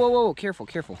time. Whoa, whoa, whoa, careful,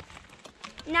 careful.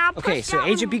 Now Okay, so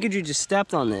Agent Pikachu just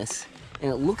stepped on this,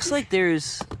 and it looks like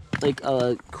there's like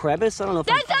a crevice. I don't know if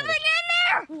There's something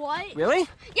in there. What? Really?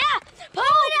 Yeah. Pull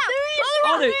it out.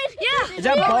 Oh, there, Yeah. is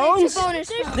that bones? It's a bonus.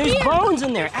 There's bones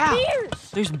in there. Ow.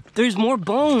 There's more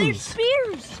bones.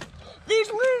 Spears. There's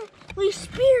literally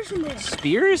spears in there.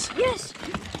 Spears? Yes.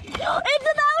 It's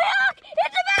a Maui'S!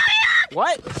 It's a Maui'S!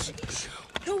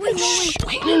 What? No, wait,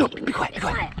 Wait, no, be quiet, be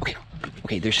quiet. Okay,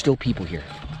 okay, there's still people here.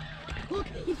 Look,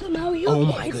 it's a Maui'S. Oh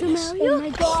my goodness. Oh my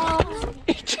god.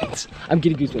 Agents, I'm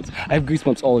getting goosebumps. I have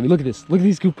goosebumps all over me. Look at this. Look at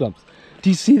these goosebumps. Do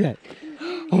you see that?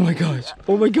 Oh my gosh.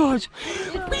 Oh my gosh.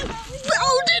 We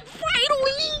found it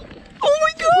finally. Oh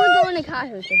my god. We're going to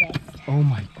Kahu today. Oh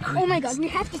my god. Oh my god, we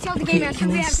have to tell the game master. Can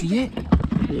they see it?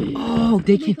 Oh,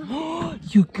 they can.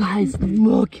 You guys,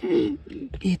 look.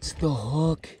 It's the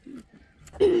hook.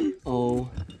 Oh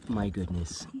my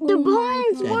goodness. The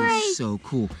bones, That is so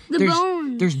cool.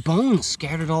 bones. There's bones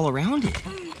scattered all around it.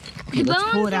 Okay, let's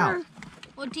pull it out.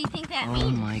 What do you think that Oh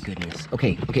means? my goodness.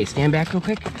 Okay, okay, stand back real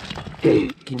quick.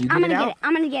 Can you get it out?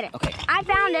 I'm gonna get it. Okay. I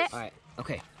found it. All right.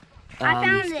 Okay. I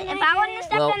found it. If I wouldn't have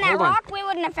stepped well, on that hold on. rock, we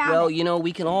wouldn't have found Well, it. you know,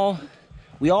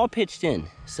 we all pitched in.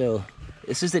 So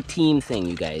this is a team thing,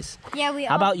 you guys. Yeah, we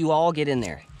How about you all get in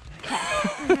there?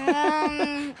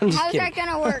 I'm just how's kidding. that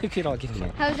gonna work? You could all get in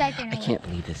there. How's that gonna I work? can't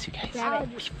believe this, you guys.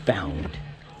 Grab We found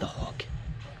the hook.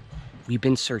 We've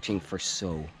been searching for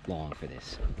so long for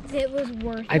this. It was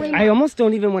worth it. I almost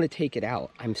don't even want to take it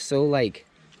out. I'm so like,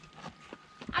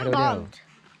 I don't know. bummed.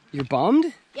 You're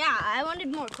bummed? Yeah, I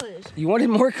wanted more clues. You wanted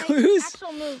more clues?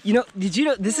 Axel moved. You know, did you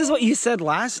know, this is what you said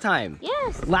last time.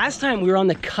 Yes. Last time we were on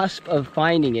the cusp of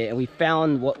finding it and we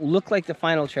found what looked like the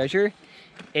final treasure.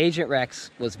 Agent Rex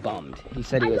was bummed. He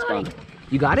said he was bummed.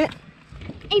 You got it?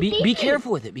 Be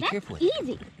careful with it. Be careful with it.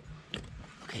 Easy.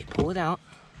 Okay, pull it out.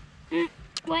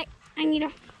 Wait, I need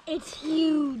a. It's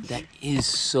huge. That is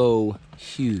so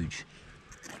huge.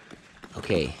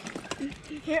 Okay,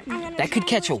 Here, I'm gonna that could try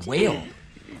catch a one. whale.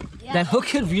 That hook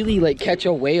could really like catch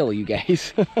a whale, you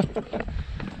guys.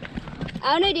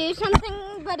 I want to do something,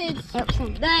 but it's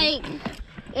like,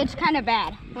 it's kind of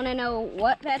bad. Want to know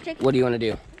what, Patrick? What do you want to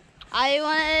do? I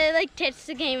want to like text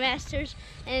the game masters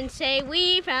and say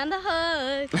we found the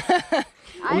hook.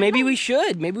 Well, maybe we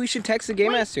should. Maybe we should text the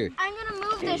game master. I'm gonna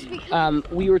move this because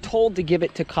We were told to give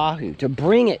it to Kahu, to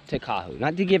bring it to Kahu,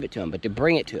 not to give it to him, but to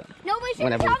bring it to him. no, we should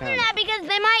Whenever we tell them found that because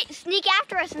they might sneak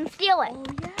after us and steal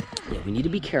it. Yeah, we need to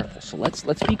be careful. So let's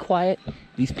be quiet.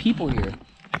 These people here,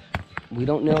 we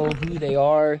don't know who they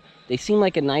are. They seem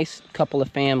like a nice couple of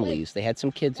families. They had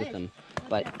some kids with them,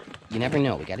 but you never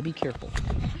know. We got to be careful.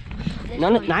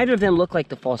 Neither of them look like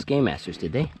the false game masters,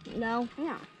 did they? No.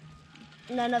 Yeah.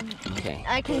 None of. Okay.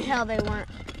 I can tell they weren't.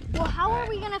 Well, how are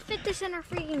we gonna fit this in our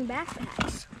freaking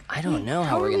backpacks? I don't know how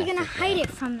How are we're we gonna gonna fit hide that. it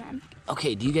from them?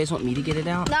 Okay, do you guys want me to get it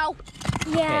out? No.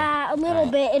 Yeah, a little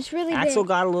Alright. bit. It's really Axel big.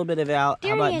 got a little bit of it out.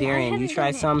 How about Darian, I Darian? You haven't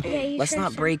try done it. some. Yeah, you Let's try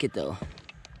not some. break it though.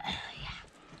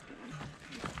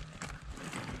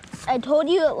 I told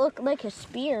you it looked like a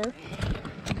spear.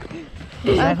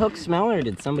 Did that hook smell or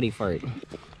did somebody fart?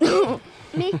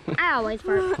 Me? I always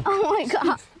fart. Oh my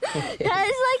god. That is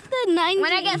like the 90s.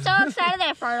 When I get so excited,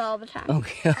 I fart all the time. Oh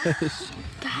gosh.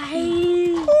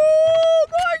 Guys. Oh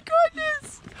my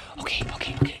goodness. Okay.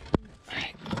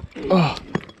 Alright. Oh.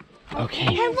 Okay.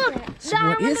 Hey, look. So the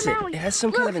what island is of it? Maui. It has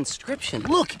some kind of inscription.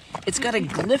 Look, it's got a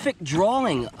glyphic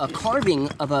drawing, a carving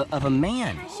of a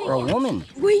man or a woman.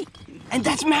 Wait. And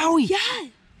that's Maui. Yeah.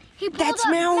 He pulled That's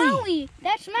up Maui.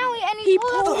 That's Maui, and he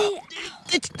pulled it.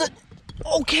 It's the.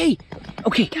 Okay.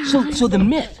 So the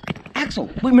myth. Axel,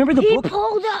 remember the He book?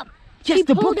 pulled up. Yes, he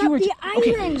the pulled book you up were. the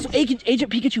Okay, island. so Agent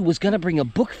Pikachu was gonna bring a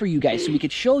book for you guys so we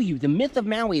could show you the myth of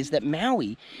Maui is that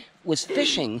Maui was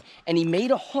fishing and he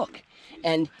made a hook,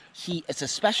 and it's a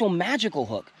special magical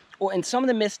hook. And some of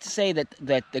the myths say that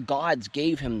the gods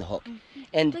gave him the hook,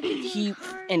 and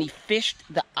he fished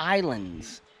the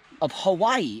islands of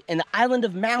Hawaii and the island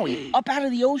of Maui up out of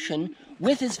the ocean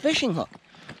with his fishing hook.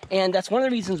 And that's one of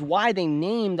the reasons why they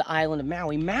named the island of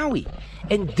Maui, Maui.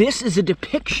 And this is a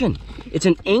depiction. It's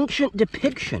an ancient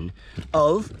depiction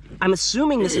of, I'm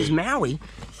assuming this is Maui,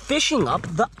 fishing up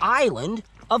the island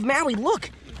of Maui.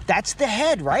 Look, that's the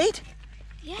head, right?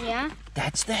 Yeah.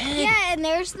 That's the head. Yeah, and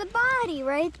there's the body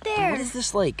right there. What is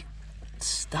this like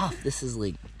stuff? This is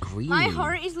like green. My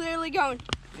heart is literally going.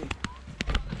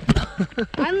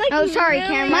 I'm like. Oh, sorry, really-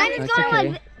 Cameron. That's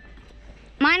okay.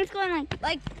 Mine's going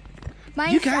like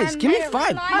Mine's, You guys, give me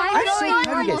 5. I'm so going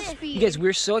proud of you full guys. speed. You guys,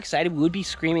 we're so excited. We would be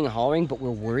screaming and hollering, but we're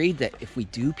worried that if we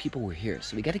do, people will hear.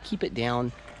 So we got to keep it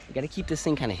down. We got to keep this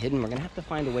thing kind of hidden. We're going to have to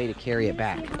find a way to carry it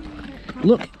back.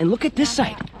 Look, and look at this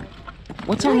side.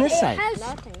 What's on this side?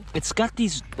 Nothing. It's got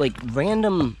these, like,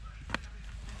 random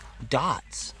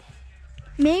dots.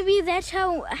 Maybe that's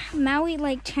how Maui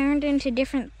like turned into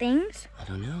different things. I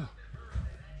don't know.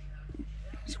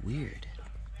 It's weird.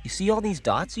 You see all these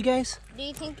dots, you guys? Do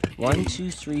you think 1,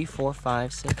 2, 3, 4,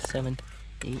 5, 6, 7,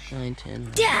 8, 9,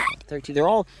 10, Dad! 13. They're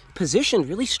all positioned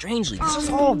really strangely. This is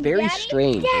all very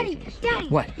strange. Daddy,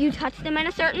 What? you touch them in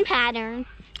a certain pattern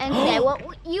and say what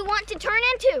you want to turn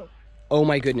into. Oh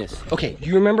my goodness. Okay, do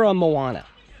you remember on Moana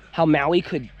how Maui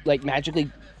could like magically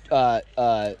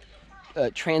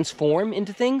transform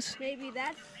into things? maybe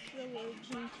that's the way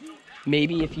to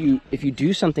Maybe if you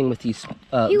do something with these,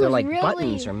 they're was like really-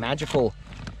 buttons or magical.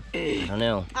 I don't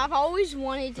know. I've always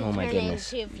wanted to Oh my turn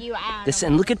goodness. into a few animals. This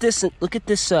and look at this. Look at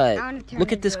this. wanna turn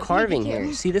Look at this into a carving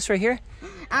here. See this right here?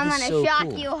 I'm This gonna is so shock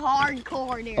cool. you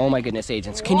hardcore, dude. Oh my goodness,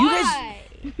 agents! Can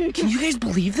you guys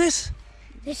believe this?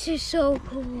 This is so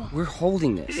cool. We're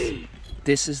holding this.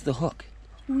 This is the hook.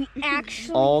 We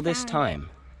actually All this found it. time.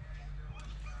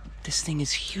 This thing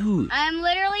is huge. I'm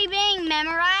literally being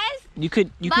memorized You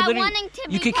could by literally wanting to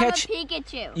you could become catch a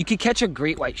Pikachu. you could catch a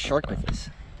great white shark with this.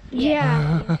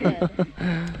 Yeah.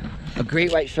 A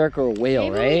great white shark or a whale,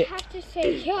 Maybe right? we have to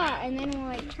say yeah, and then we'll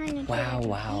like turn into Wow, like, a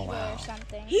wow, eagle wow. or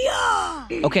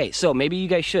something. Okay, so maybe you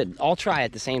guys should all try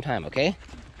at the same time, okay?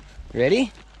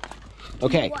 Ready?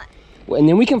 Okay. What? Well, and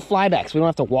then we can fly back, so we don't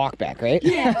have to walk back, right?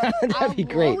 Yeah. That'd be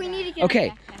great. We need to get Okay,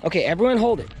 our okay, everyone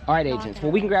hold it. All right, agents.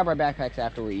 Well, we can grab our backpacks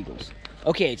after we're eagles.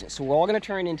 Okay, agents. So we're all gonna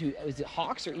turn into. Is it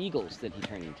hawks or eagles that he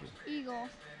turned into? Eagle.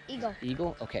 Eagle.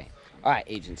 Eagle. Okay. All right,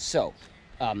 agents. So,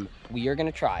 we are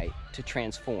gonna try to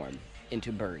transform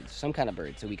into birds, some kind of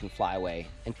bird, so we can fly away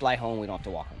and fly home. We don't have to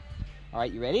walk home. All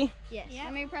right, you ready? Yes.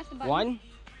 Let me press the button. 1.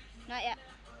 Not yet.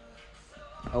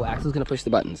 Oh, Axel's gonna push the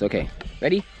buttons. Okay.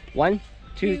 Ready? 1,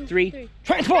 2, 3.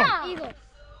 Transform! Eagle.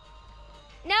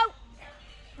 No.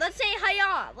 Let's say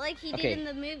hiya, like he Okay. did in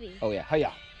the movie. Oh yeah,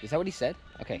 hiya. Is that what he said?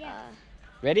 Okay. Uh,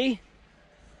 Ready?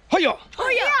 Hiya!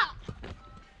 hiya.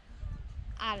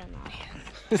 I don't know.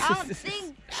 I don't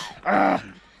think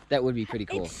That would be pretty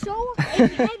cool. It's so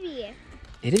heavy.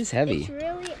 It is heavy. It's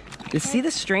really. See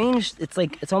the strange?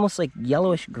 It's almost like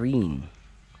yellowish green.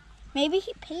 Maybe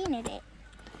he painted it.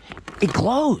 It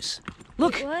glows.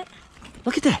 Look, What?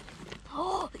 look at that.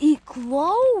 Oh, it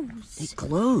glows. It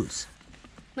glows.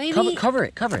 maybe. Cover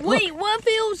it. Look. Wait, what if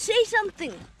he'll say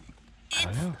something? I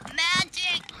don't know.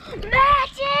 Magic.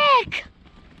 Magic!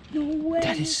 No way.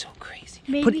 That is so crazy.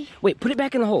 Maybe. Put it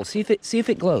back in the hole. See if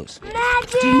it glows.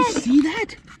 Magic! Do you see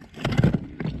that?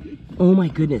 Oh my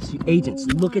goodness, you agents,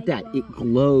 look at that. It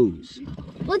glows.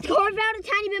 Let's carve out a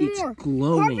tiny bit It's more.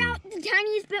 glowing. Carve out the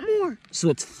tiniest bit more. So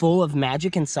it's full of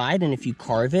magic inside, and if you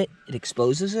carve it, it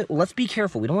exposes it. Well, let's be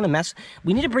careful. We don't want to mess.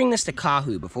 We need to bring this to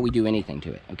Kahu before we do anything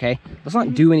to it, okay? Let's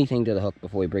not do anything to the hook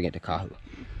before we bring it to Kahu.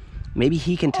 Maybe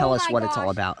he can tell us what it's all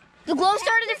about. The glow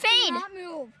started to fade. Not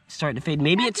move. It's starting to fade.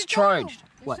 Maybe it's charged.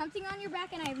 There's What? something on your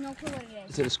back and I have no clue what it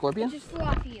is. Is it a scorpion? It just flew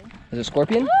off of you. Is it a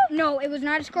scorpion? No, it was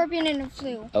not a scorpion and it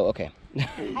flew. Oh, okay.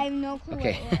 I have no clue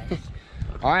Okay. what it was.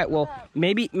 All right. Well,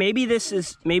 maybe this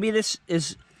is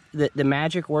the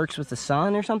magic works with the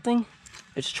sun or something.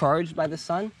 It's charged by the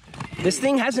sun. This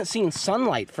thing hasn't seen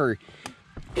sunlight for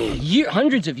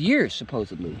hundreds of years,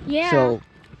 supposedly. Yeah. So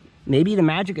maybe the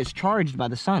magic is charged by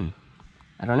the sun.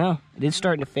 I don't know. It is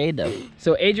starting to fade though.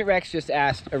 So Agent Rex just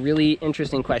asked a really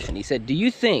interesting question. He said, "Do you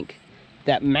think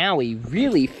that Maui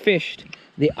really fished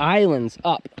the islands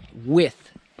up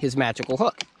with his magical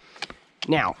hook?"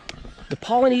 Now, the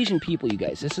Polynesian people, you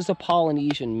guys, this is a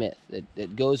Polynesian myth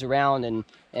that goes around, and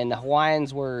the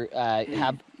Hawaiians were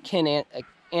have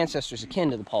ancestors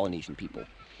akin to the Polynesian people,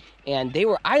 and they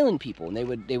were island people, and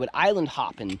they would island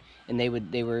hop, and they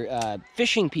were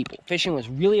fishing people. Fishing was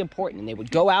really important, and they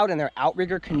would go out in their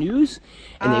outrigger canoes,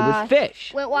 and they would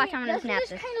fish. Wait, watch, I'm gonna Doesn't snap this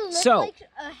this. kind of look So- like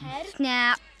a head?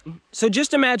 Snap. So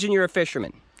just imagine you're a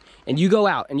fisherman, and you go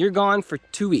out, and you're gone for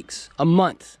 2 weeks, a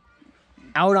month,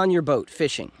 out on your boat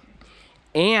fishing.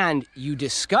 And you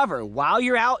discover while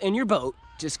you're out in your boat,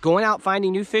 just going out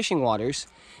finding new fishing waters,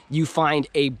 you find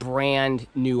a brand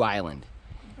new island.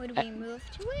 Would we move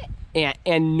to it?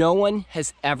 And no one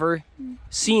has ever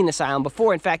seen this island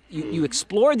before. In fact, you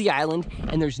explore the island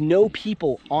and there's no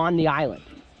people on the island.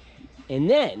 And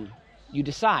then you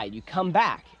decide, you come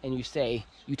back and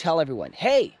you tell everyone,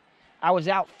 "Hey, I was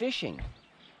out fishing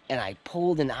and I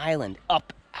pulled an island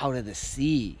up out of the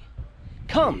sea.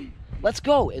 Come, let's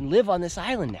go and live on this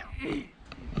island now.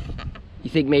 You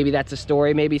think maybe that's a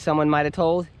story maybe someone might have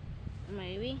told?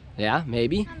 Maybe. Yeah,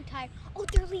 maybe. I'm tired. Oh,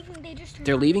 they're leaving. They just.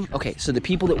 They're leaving? Okay, so the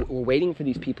people that we're waiting for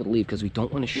these people to leave because we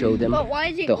don't want to show them But why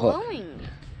is it the hook. glowing?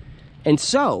 And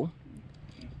so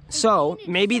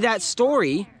maybe that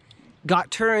story got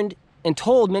turned and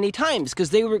told many times because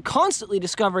they were constantly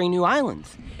discovering new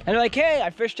islands. And they're like, hey, I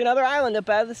fished another island up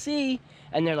out of the sea.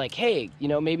 And they're like, hey, you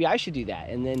know, maybe I should do that.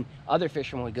 And then other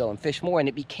fishermen would go and fish more. And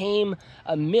it became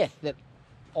a myth that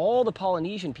all the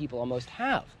Polynesian people almost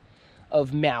have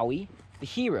of Maui, the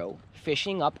hero,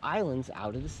 fishing up islands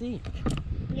out of the sea.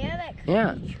 Yeah, that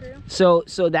could be true.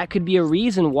 So that could be a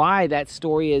reason why that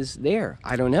story is there.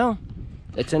 I don't know.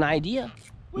 It's an idea.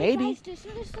 Maybe. Guys,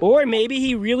 Or maybe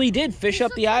he really did fish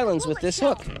up the islands with this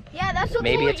hook. Yeah, that's a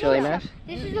Maybe bullet it's really shell. nice.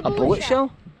 This is A bullet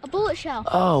shell? A bullet shell.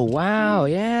 Oh, wow,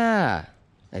 yeah.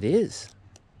 That is.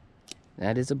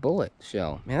 That is a bullet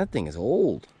shell. Man, that thing is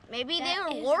old. Maybe they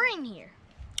were warring here.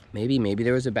 Maybe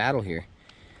there was a battle here.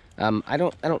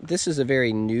 This is a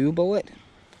very new bullet.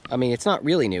 I mean, it's not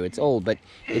really new, it's old, but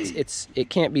it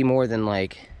can't be more than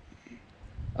like,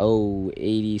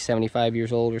 80, 75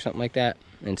 years old or something like that.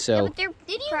 And so. Did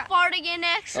you fart again,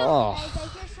 Axel? Oh. Guys, I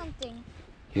hear something.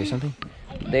 Hear something?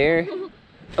 There.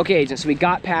 Okay, Agent, so we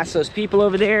got past those people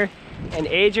over there, and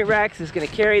Agent Rex is gonna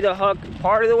carry the hook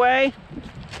part of the way,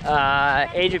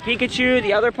 Agent Pikachu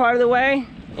the other part of the way,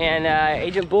 and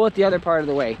Agent Bullet the other part of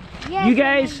the way. Yes, You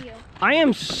guys, I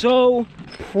am so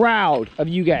proud of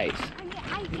you guys.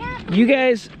 I can't You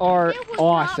guys are It was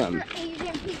awesome. not for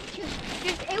Agent Pikachu.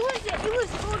 It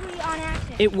was totally on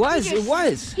accident. It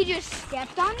was. He just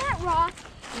stepped on that rock,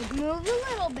 it moved a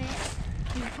little bit,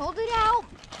 he pulled it out,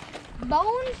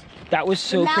 bones. That was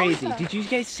so The mouse crazy. hook. Did you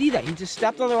guys see that? He just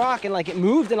stepped on the rock and like it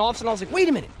moved, and all of a sudden I was like, wait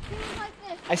a minute. Things like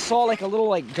this. I saw like a little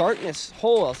like darkness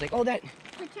hole. I was like, oh, that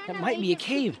Pretend I'm might be a Agent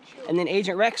cave. Pikachu. And then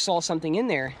Agent Rex saw something in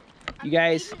there. You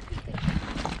guys,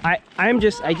 I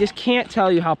just can't tell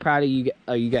you how proud of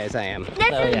you guys I am. This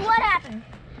So, is yeah. what happened.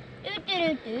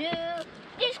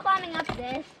 Just climbing up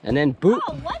this. And then boop.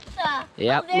 Oh, what the?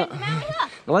 Yep. Oh, there's No. Mount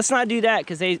Hook. Well, let's not do that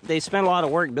because they spent a lot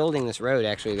of work building this road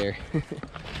actually there.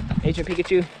 Agent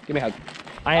Pikachu, give me a hug.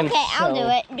 I am Okay, I'll do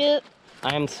it. Dude.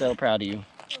 I am so proud of you.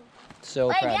 So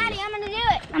Wait, proud Daddy, of you. I'm gonna do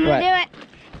it. I'm gonna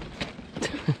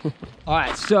do it. All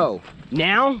right, so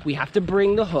now we have to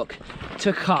bring the hook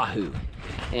to Kahu,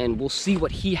 and we'll see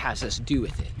what he has us do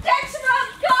with it. That's from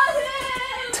Kahu!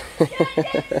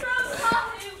 That's from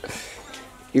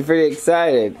Kahu! You're pretty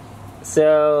excited.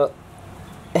 So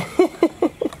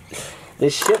the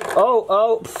ship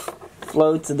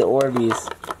floats in the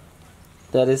Orbeez.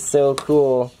 That is so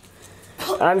cool.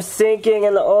 I'm sinking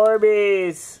in the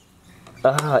Orbeez.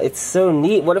 It's so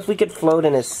neat. What if we could float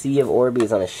in a sea of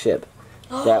Orbeez on a ship?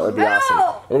 That would be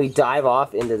awesome. And we dive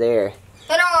off into there.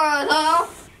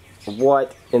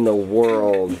 What in the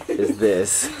world is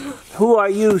this? Who are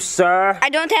you, sir? I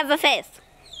don't have a face.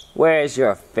 Where is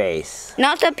your face?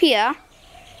 Not up here.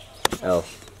 Oh,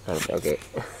 okay.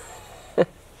 Let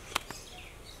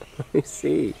me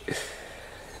see.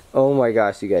 Oh my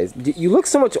gosh, you guys. You look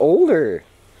so much older.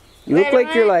 You look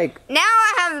like you're like... Now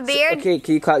I have a beard. Okay,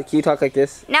 can you talk like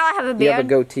this? Now I have a You beard. have a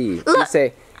goatee. You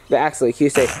say, but Axel, can you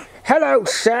say, hello,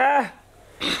 sir?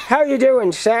 How you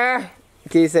doing, sir?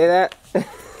 Can you say that?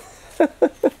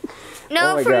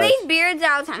 No, Oh my from gosh. these beards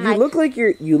out. You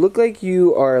look like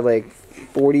you are like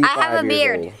 45 I have a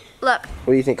years beard. old. Look,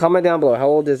 What do you think? Comment down below. How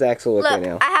old does Axel look right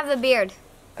now? I have a beard.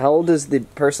 How old does the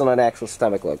person on Axel's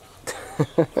stomach look?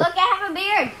 Look, I have a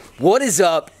beard. What is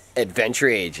up, Adventure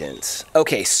Agents?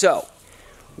 Okay, so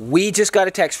we just got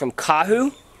a text from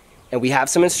Kahu, and we have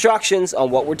some instructions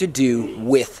on what we're to do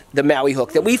with the Maui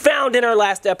hook that we found in our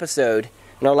last episode,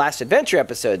 in our last adventure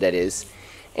episode, that is.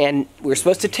 And we're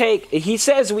supposed to take, he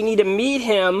says we need to meet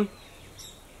him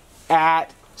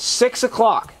at 6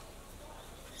 o'clock.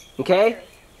 Okay?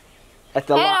 At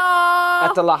the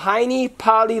Lahaina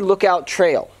Pali Lookout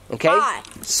Trail. Okay? Hi.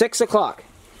 6 o'clock.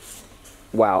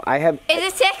 Wow, I have...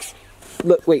 Is it 6?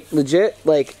 Look, wait, legit,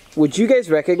 like, would you guys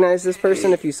recognize this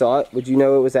person if you saw it? Would you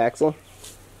know it was Axel?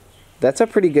 That's a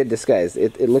pretty good disguise.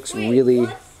 It looks really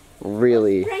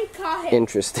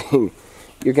interesting.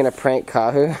 You're gonna prank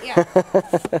Kahu? Yeah.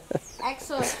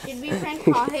 Excellent. Should we prank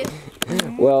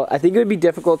Kahu? Well, I think it would be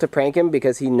difficult to prank him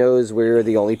because he knows we're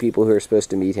the only people who are supposed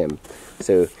to meet him.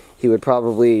 So he would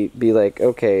probably be like,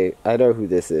 okay, I know who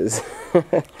this is.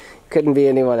 Couldn't be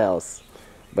anyone else.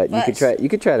 But you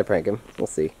could try to prank him. We'll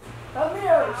see. Come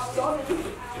here, son.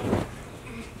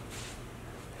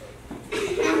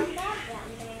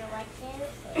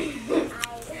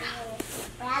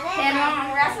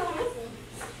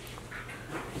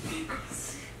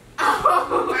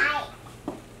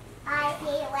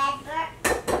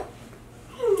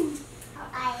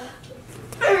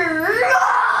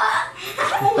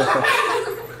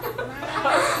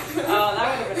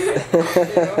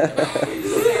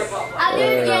 I'll do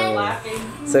it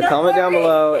again. So comment down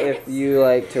below if you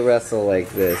like to wrestle like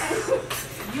this.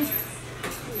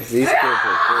 These kids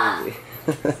are crazy.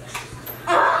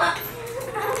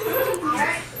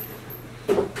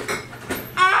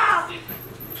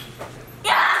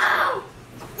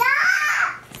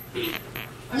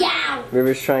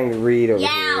 River's trying to read over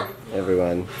here,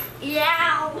 everyone.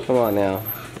 Come on now.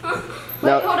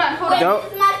 No, hold on. don't,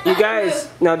 you guys,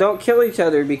 now don't kill each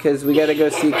other because we gotta go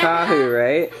see Kahu,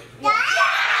 right?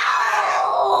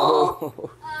 Oh.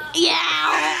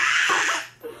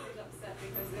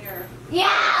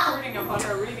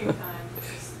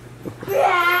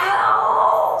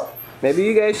 Maybe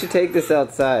you guys should take this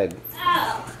outside.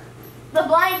 The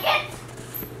blanket?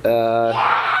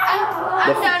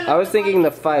 I was thinking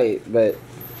the fight, but...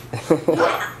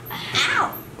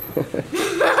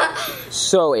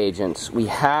 So, agents, we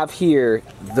have here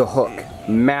the hook,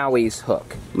 Maui's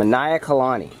hook, Manaya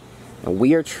Kalani. And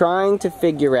we are trying to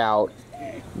figure out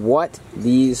what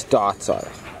these dots are.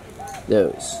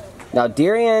 Those. Now,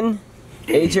 Darian,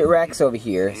 Agent Rex over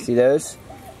here, see those?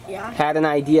 Yeah. Had an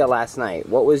idea last night.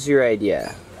 What was your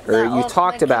idea? Or you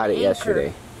talked about it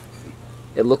yesterday.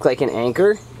 It looked like an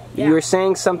anchor? Yeah. You were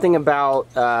saying something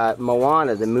about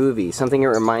Moana, the movie. Something it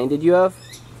reminded you of?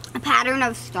 A pattern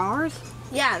of stars?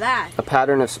 Yeah, that. A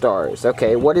pattern of stars.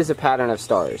 Okay, what is a pattern of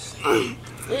stars?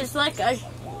 It's like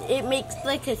it makes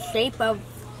like a shape of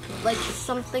like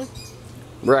something.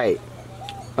 Right.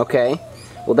 Okay.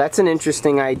 Well, that's an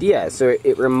interesting idea. So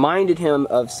it reminded him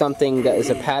of something that is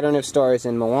a pattern of stars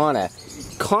in Moana.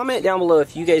 Comment down below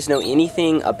if you guys know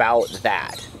anything about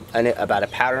that. About a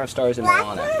pattern of stars in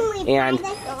Moana. And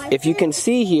if you can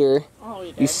see here,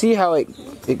 you see how it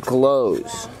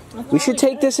glows. We should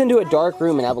take this into a dark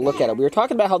room and have a look at it. We were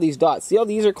talking about how these dots, see how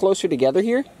these are closer together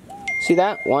here? See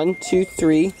that? 1, 2,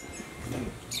 3.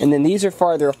 And then these are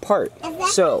farther apart.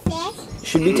 So,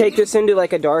 should we take this into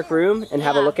like a dark room and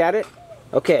have a look at it?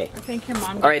 Okay.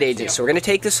 Alright, agents, so we're going to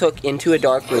take this hook into a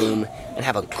dark room and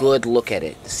have a good look at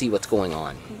it to see what's going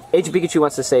on. Agent Pikachu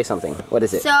wants to say something. What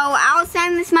is it? So, I was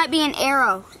saying this might be an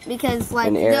arrow. Because,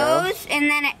 like, those,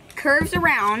 and then it curves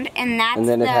around, and that's and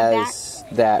then it has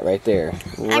that right there.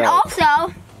 Right. And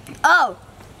also,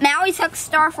 Maui's hook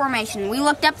star formation. We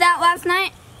looked up that last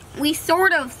night. We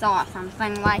sort of saw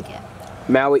something like it.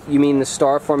 Maui, you mean the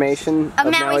star formation of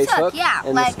Maui's hook? Yeah,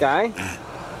 in the sky?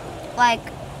 Like.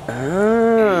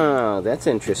 Oh, that's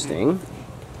interesting.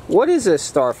 What is a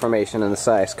star formation in the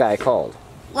sky called?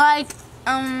 Like,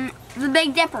 the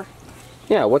Big Dipper.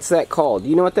 Yeah, what's that called?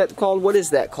 You know what that's called? What is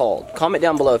that called? Comment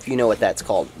down below if you know what that's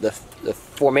called. The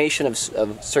formation of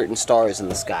certain stars in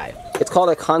the sky. It's called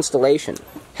a constellation.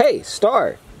 Hey,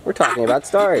 star! We're talking about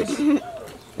stars. And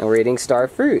we're eating star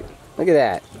fruit. Look at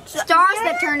that. Stars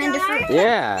that turn into fruit.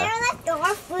 Yeah.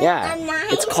 Yeah.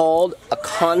 It's called a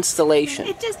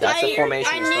constellation. That's the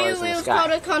formation of stars in the sky. I knew it was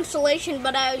called a constellation,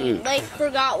 but I like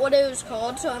forgot what it was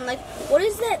called. So I'm like, what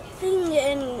is that thing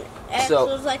in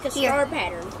Axel's like a star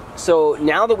pattern? So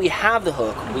now that we have the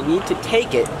hook, we need to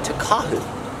take it to Kahu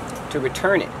to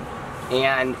return it.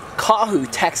 And Kahu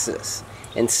texted us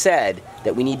and said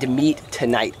that we need to meet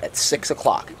tonight at 6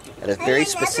 o'clock. At a very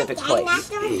specific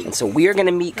place. And so we are going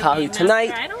to meet Kahu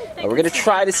tonight, and we're going to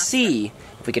try to see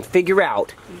if we can figure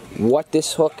out what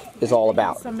this hook is all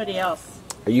about. Somebody else.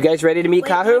 Are you guys ready to meet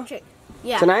Kahu?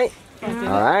 Yeah. Tonight?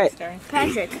 Alright.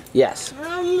 Patrick. Yes.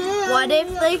 What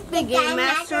if like the game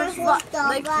master,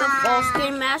 like the false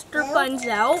game master finds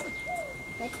out,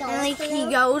 and like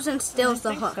he goes and steals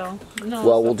the hook? No,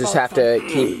 well, we'll just have to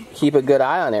keep a good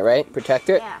eye on it, right? Protect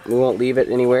it. Yeah. We won't leave it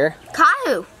anywhere.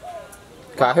 Kahu.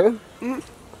 Kahu?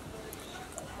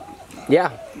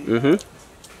 Yeah.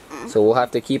 So we'll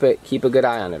have to keep a good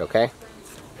eye on it, okay?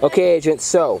 Okay, agents,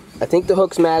 so I think the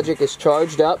hook's magic is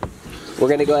charged up. We're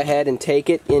gonna go ahead and take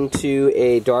it into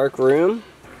a dark room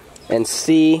and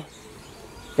see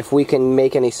if we can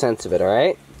make any sense of it,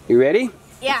 alright? You ready?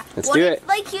 Yeah. Let's do it.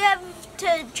 Like you have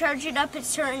to charge it up a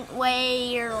certain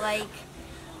way, or like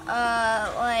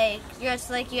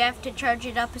just like you have to charge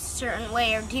it up a certain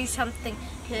way, or do something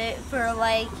for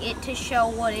like it to show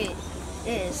what it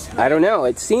is. I don't know.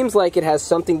 It seems like it has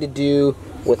something to do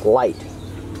with light.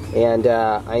 And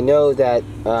I know that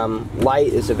light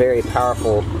is a very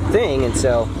powerful thing, and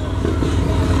so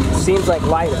it seems like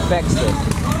light affects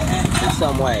it in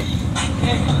some way.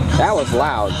 That was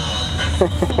loud.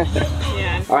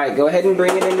 Yeah. Alright, go ahead and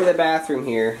bring it into the bathroom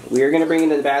here. We are going to bring it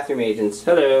into the bathroom, agents.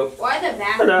 Hello. Why the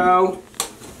bathroom? Hello.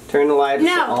 Turn the lights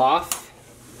off.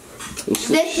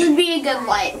 This would be a good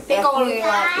light. Big old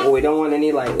light. Oh, we don't want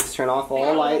any light. Let's turn off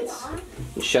all lights.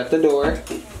 And shut the door.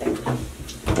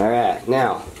 Alright,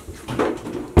 now.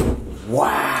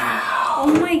 Wow.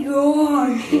 Oh my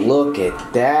gosh. Look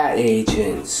at that,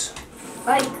 agents.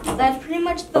 Like, that's pretty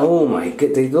much the... Oh my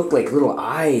god, they look like little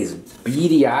eyes.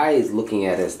 Beady eyes looking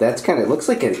at us. That's kind of, looks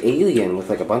like an alien with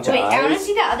like a bunch of eyes. Wait, I want to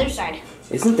see the other side.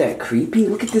 Isn't that creepy?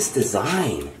 Look at this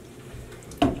design.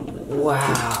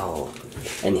 Wow.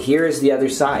 And here's the other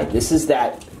side. This is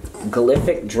that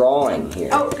glyphic drawing here.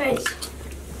 Oh, guys.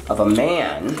 Of a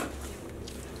man.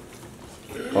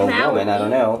 Or woman, I don't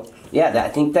know. Yeah, I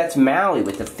think that's Maui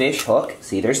with the fish hook.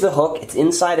 See, there's the hook. It's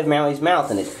inside of Maui's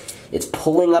mouth, and it's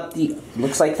pulling up the,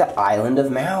 looks like the island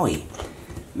of Maui.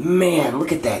 Man,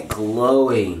 look at that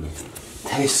glowing.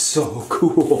 That is so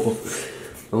cool.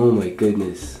 Oh my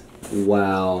goodness.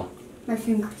 Wow. My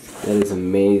fingers. That is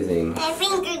amazing. My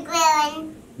finger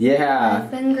glowing. Yeah. My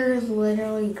fingers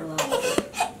literally glow.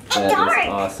 That is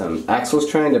awesome. Axel's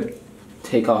trying to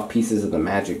take off pieces of the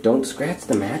magic. Don't scratch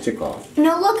the magic off.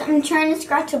 No, look, I'm trying to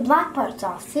scratch the black parts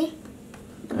off. See?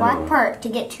 The black part to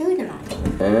get to the magic.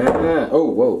 Oh,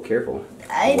 whoa, careful.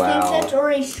 I think that's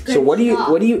already scratched. So what do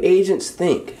you agents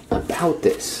think about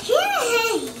this?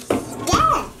 What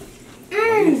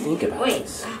do you think about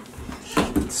this?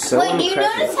 It's so Wait, do you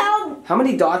incredible. notice How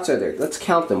many dots are there? Let's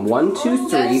count them. 1, 2,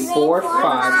 3, 4,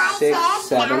 5, 6,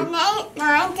 7. 8,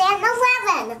 9,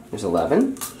 10, 11. There's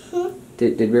 11?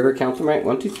 Did we ever count them right?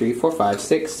 1, 2, 3, 4, 5,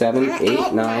 6, 7,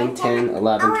 8, 9, 10,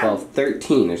 11, 12,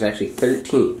 13. There's actually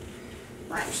 13.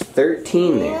 There's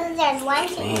 13 there. No, there's 1,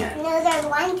 2, Man. no, there's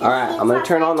 1, 2, Alright, I'm going to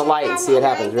turn on the light and see what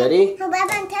happens. Ready?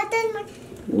 11, 13.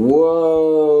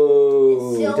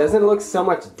 Whoa! Doesn't it look so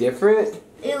much different?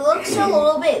 It looks a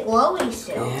little bit glowy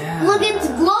still. Yeah. Look, it's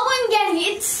glowing, Daddy.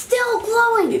 It's still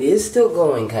glowing. It is still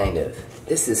glowing, kind of.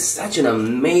 This is such an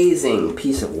amazing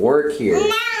piece of work here.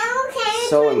 Now, okay,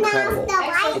 So turn incredible.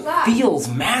 off the light. It feels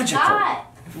magical. Dot.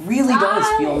 It really does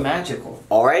feel magical.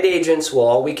 All right, agents. Well,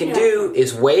 all we can do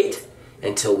is wait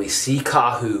until we see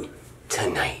Kahu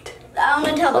tonight. I'm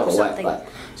going to tell them Oh, something. what?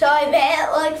 So I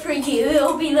bet, like, for you,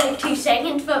 it'll be like 2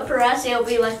 seconds, but for us, it'll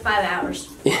be like 5 hours.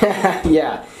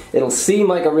 Yeah. It'll seem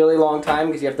like a really long time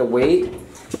because you have to wait.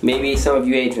 Maybe some of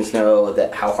you agents know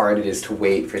that how hard it is to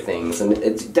wait for things, and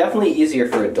it's definitely easier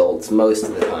for adults most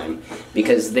of the time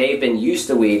because they've been used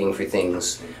to waiting for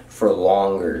things for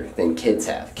longer than kids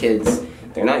have. Kids,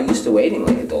 they're not used to waiting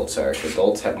like adults are.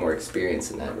 Adults have more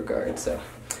experience in that regard, so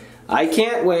I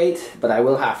can't wait, but I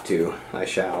will have to. I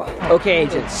shall. Okay,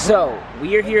 agents, so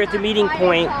we are here at the meeting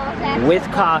point with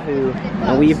Kahu,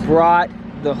 and we've brought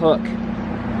the hook.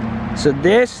 So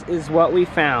this is what we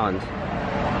found,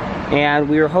 and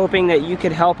we were hoping that you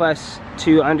could help us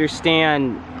to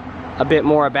understand a bit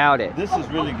more about it. This is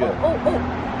really good.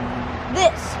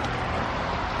 This.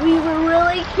 We were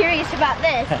really curious about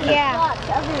this. Yeah.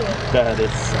 That is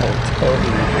so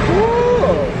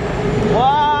totally.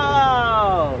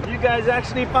 Wow! You guys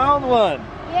actually found one.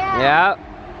 Yeah. Yep.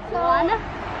 One.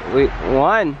 We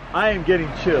won. I am getting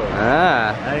chills.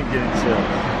 Ah. I am getting chills.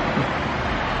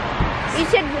 You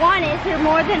said one. Is there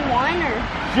more than one, or?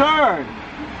 Sure.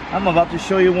 I'm about to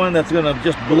show you one that's gonna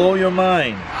just blow your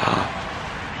mind.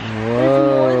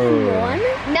 Whoa.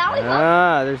 Now we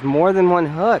Ah, there's more than one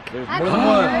hook. There's more than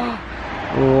one.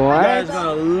 You What? guys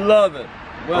are gonna love it.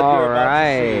 What All you're about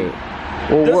right. to see.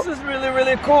 Well, This is really,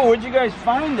 really cool. Where'd you guys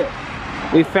find it?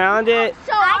 we found it.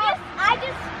 So I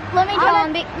just let me tell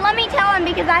him. Let me tell him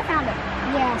because I found it.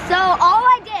 Yeah. So all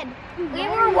I did, we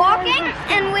were walking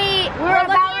and we were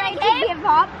about ready to give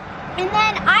up, and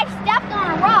then I stepped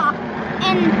on a rock,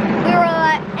 and we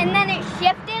were, and then it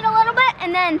shifted a little bit,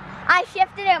 and then I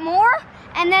shifted it more,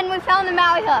 and then we found the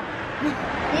Maui hook.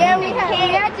 Yeah, we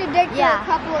had to dig through a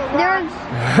couple of rocks.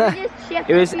 We just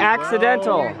shifted. It was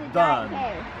accidental. Well done.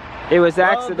 It was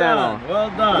accidental. Well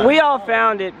done. We all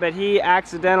found it, but he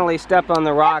accidentally stepped on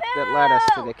the rock that led us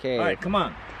to the cave. All right, come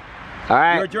on. All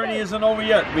Your right. journey isn't over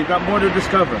yet. We've got more to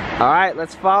discover. All right,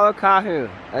 let's follow Kahu.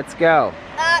 Let's go.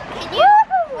 Can you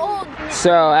hold?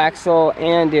 So Axel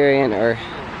and Darian are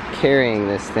carrying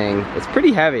this thing. It's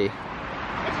pretty heavy.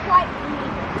 It's quite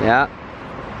heavy. Yeah.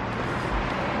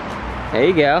 There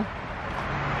you go.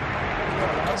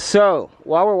 So,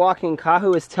 while we're walking,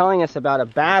 Kahu is telling us about a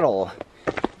battle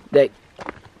that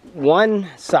one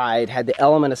side had the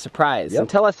element of surprise. And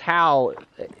tell us how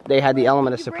they had the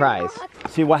element of surprise.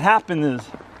 See, what happened is,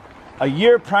 a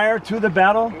year prior to the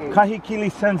battle,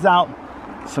 Kahikili sends out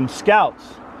some scouts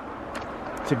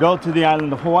to go to the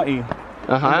island of Hawaii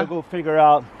to go figure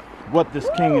out what this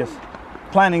king is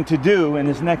planning to do in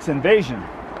his next invasion.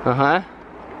 Uh-huh.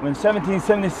 When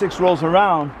 1776 rolls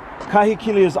around,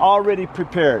 Kahikili is already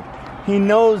prepared. He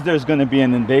knows there's going to be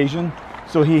an invasion,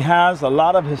 so he has a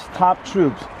lot of his top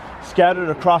troops scattered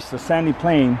across the sandy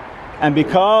plain. And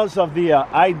because of the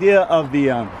idea of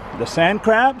the sand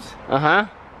crabs,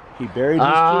 he buried his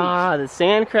troops. Ah, the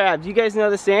sand crabs. You guys know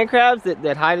the sand crabs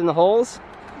that hide in the holes?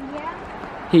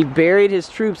 Yeah. He buried his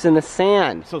troops in the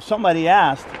sand. So somebody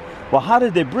asked, well, how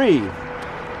did they breathe?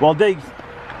 Well, they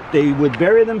would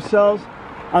bury themselves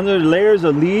under layers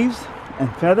of leaves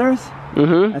and feathers,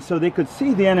 and so they could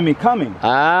see the enemy coming.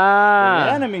 Ah.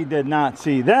 The enemy did not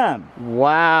see them.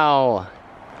 Wow.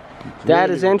 That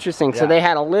really is interesting. Yeah. So they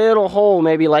had a little hole,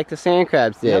 maybe like the sand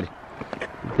crabs did.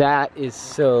 Yep. That is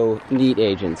so neat,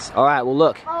 agents. All right, well,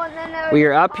 look. Oh, and then We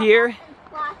are up here.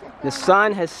 The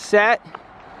sun has set,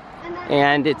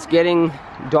 and it's getting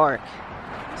dark.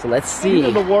 So let's see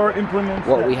The war implements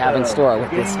what we have in store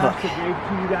with the this game hook. master gave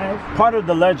to you guys. Part of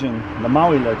the legend, the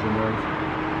Maui legend,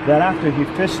 is that after he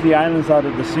fished the islands out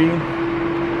of the sea,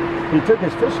 he took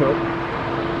his fish hook,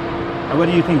 and what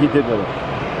do you think he did with it?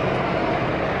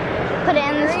 put it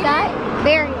in the sky,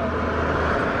 bury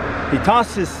it. He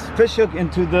tossed his fish hook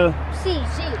into the Sea.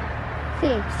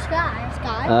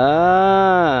 Sky.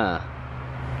 Ah.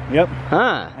 Yep.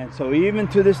 Huh. And so even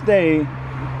to this day,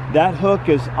 that hook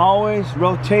is always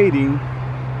rotating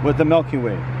with the Milky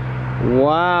Way. And I got a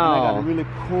Wow. really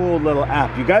cool little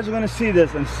app. You guys are going to see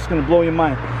this, and it's going to blow your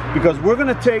mind, because we're going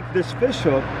to take this fish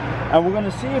hook and we're going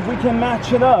to see if we can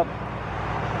match it up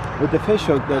with the fish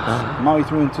hook that Maui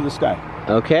threw into the sky.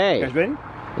 You Okay. guys ready?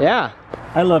 Yeah.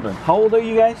 I love it. How old are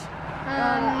you guys?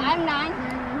 I'm 9,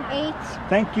 8.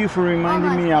 Thank you for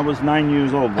reminding me I was 9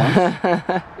 years old once.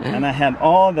 And I had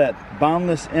all that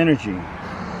boundless energy.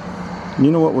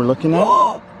 You know what we're looking at?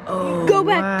 Go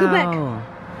back, go back.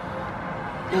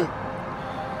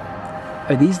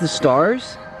 Are these the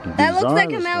stars? That These looks are like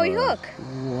the a Maui stars. hook.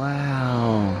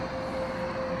 Wow.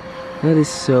 That is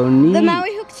so neat. The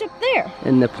Maui hook's up there.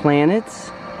 And the planets.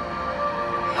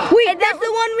 Wait, that's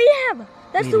the one we have.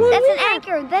 That's the one That's we an have.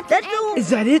 anchor. That's That's an the anchor. one. Is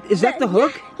that it? Is that the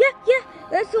hook? Yeah.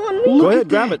 That's the one we Go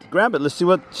have. ahead, grab it. Let's see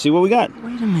what we got.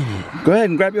 Wait a minute. Go ahead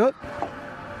and grab your hook.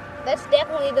 That's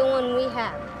definitely the one we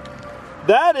have.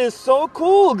 That is so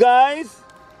cool, guys.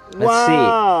 Let's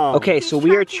Wow. see. Okay, so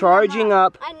we are charging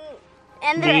up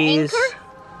And their these, anchor?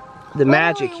 the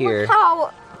magic here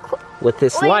How with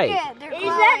this light. Is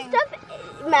that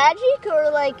stuff magic, or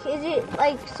like, is it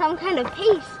like some kind of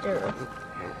paste, or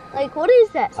like, what is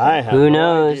that stuff? I have Who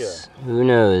no knows? idea. Who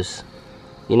knows?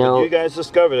 You But know, you guys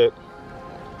discovered it.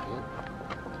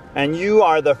 And you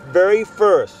are the very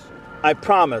first, I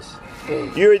promise.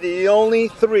 You're the only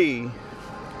 3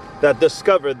 that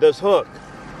discovered this hook.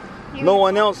 No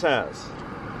one else has.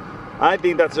 I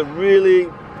think that's a really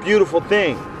beautiful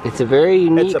thing. it's a very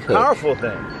unique It's a hook. powerful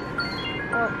thing.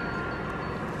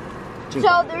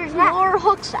 So there's more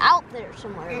hooks out there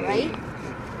somewhere, right?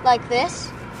 Like this?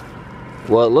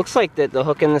 Well, it looks like the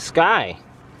hook in the sky.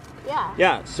 Yeah.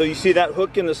 Yeah, so you see that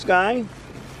hook in the sky?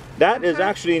 That is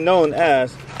actually known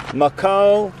as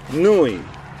Makau Nui. Look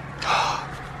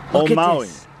O at Maui.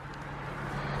 this.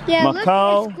 Yeah,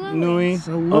 Makau Nui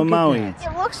So look O at Maui. that.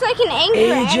 It looks like an anchor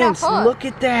Agents, and a hook. look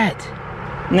at that.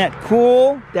 Isn't that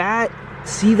cool? That,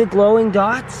 see the glowing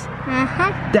dots?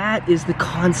 That is the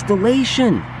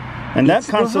constellation. And that It's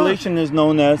the hook. constellation is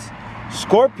known as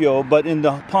Scorpio, but in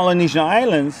the Polynesian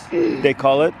Islands, they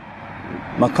call it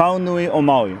Makau Nui O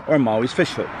Maui, or Maui's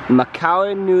fish hook.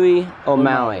 Makau Nui o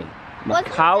Maui. What's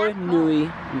Makau that Nui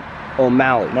o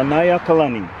Maui. Manaya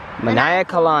Kalani. Manaya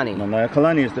Kalani. Manaya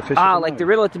Kalani is the fish Ah, hook. like the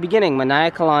riddle at the beginning.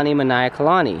 Manaya Kalani, Manaya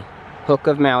Kalani. Hook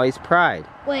of Maui's pride.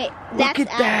 Wait, Look at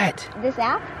that. This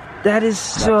app? That is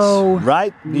so...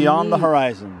 Right beyond the neat.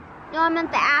 horizon. No, I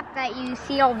meant the app that you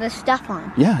see all this stuff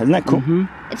on. Yeah, isn't that cool?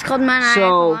 It's called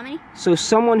Moana. So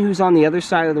someone who's on the other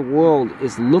side of the world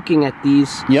is looking at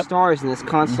these Yep. stars in this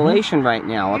constellation right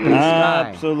now up in the sky.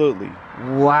 Absolutely.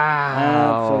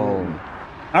 Wow. Absolutely.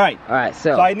 All right. All right,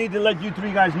 so So I need to let you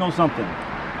 3 guys know something.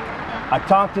 I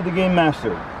talked to the game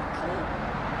master,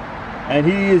 and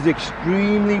he is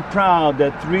extremely proud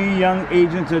that 3 young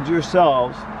agents of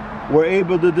yourselves were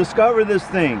able to discover this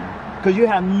thing, because you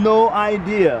have no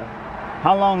idea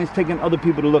how long it's taken other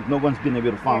people to look. No one's been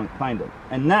able to find it.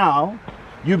 And now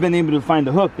you've been able to find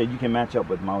the hook that you can match up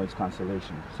with Maui's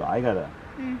constellation. So I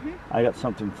got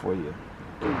something for you.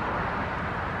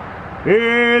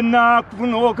 E na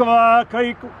kuno kawa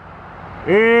kaiku.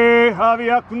 E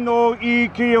havia kuno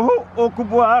iki ho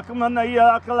okubua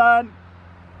kamanaya kalan.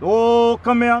 O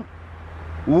kamea.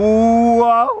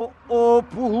 Ua o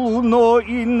puno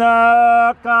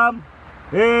inaka.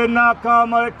 E na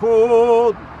kamai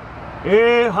ko.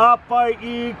 E hapai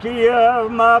I kia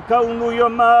makaunuia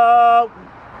mau.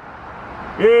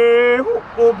 E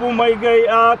upu mai gai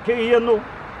a kia no.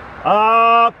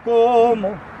 A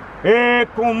komo. E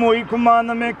komo I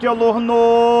kumana me kia aloha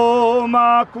no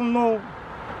makuno.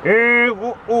 E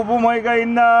upu mai gai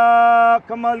na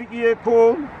kamali I e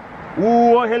ko.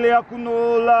 Ua hele aku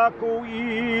no lako I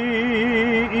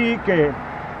ike.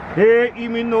 He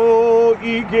imi no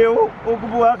ike o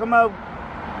kupu akamau.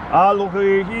 Aloha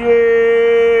hie,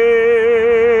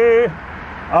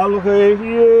 aloha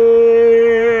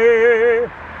hie,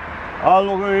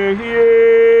 aloha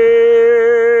hie.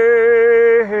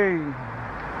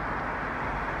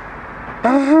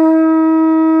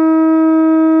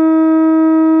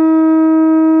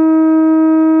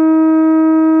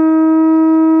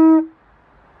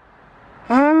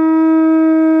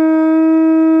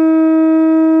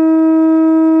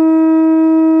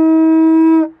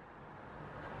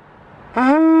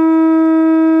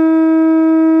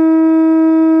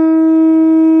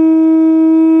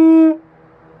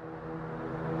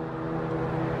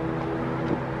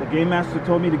 The Game Master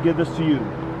told me to give this to you.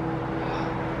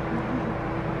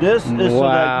 This is so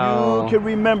that you can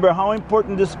remember how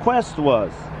important this quest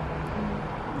was.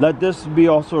 Let this be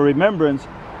also a remembrance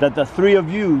that the three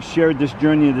of you shared this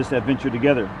journey and this adventure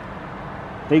together.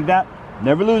 Take that.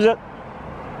 Never lose it.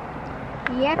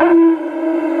 Yep.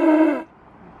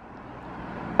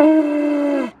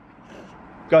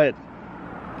 Go ahead.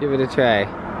 Give it a try.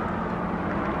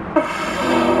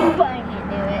 But I can't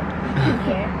do it.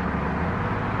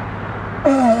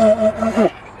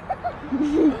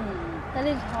 That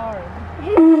is hard.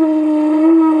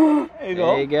 There you go.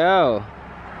 There you go.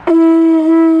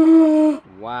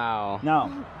 Wow. Now.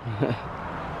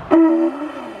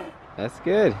 That's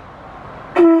good.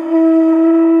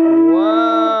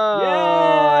 Whoa.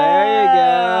 Yeah. There you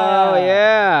go.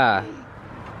 Yeah.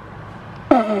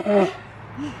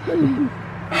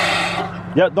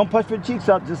 Yeah, don't push your cheeks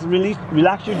up. Just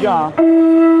relax your jaw.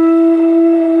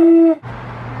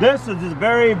 This is a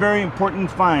very, very important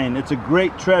find. It's a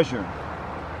great treasure.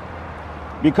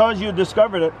 Because you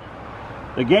discovered it,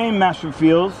 the Game Master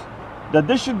feels that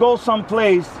this should go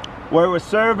someplace where it will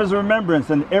serve as a remembrance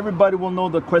and everybody will know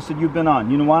the quest that you've been on.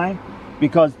 You know why?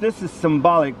 Because this is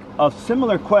symbolic of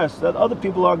similar quests that other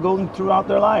people are going throughout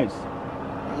their lives.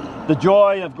 The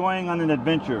joy of going on an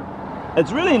adventure.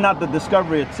 It's really not the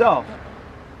discovery itself,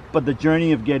 but the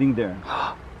journey of getting there.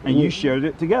 And you shared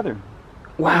it together.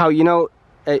 Wow, you know,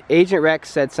 Agent Rex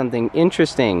said something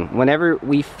interesting. Whenever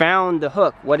we found the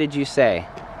hook, what did you say?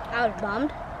 I was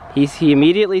bummed. He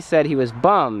immediately said he was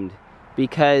bummed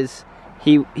because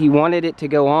he wanted it to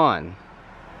go on.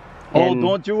 Oh,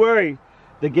 don't you worry.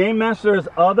 The Game Master has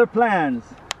other plans.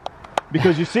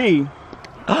 Because you see...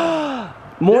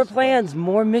 more plans,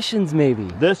 more missions maybe.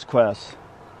 This quest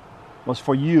was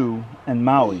for you and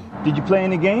Maui. Did you play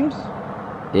any games?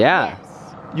 Yeah. Yes.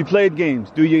 You played games.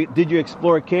 Did you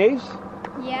explore caves?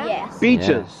 Yeah. Yes.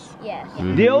 Beaches? Yes.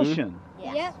 The ocean?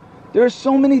 Yes. Yep. There are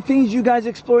so many things you guys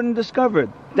explored and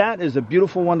discovered. That is a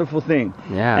beautiful, wonderful thing.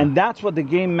 Yeah. And that's what the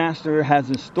Game Master has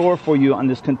in store for you on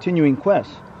this continuing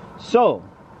quest. So,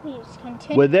 Please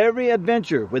continue. with every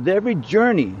adventure, with every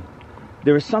journey,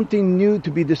 there is something new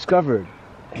to be discovered.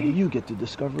 And you get to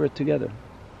discover it together.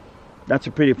 That's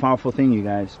a pretty powerful thing, you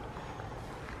guys.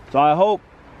 So I hope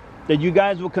that you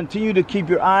guys will continue to keep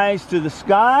your eyes to the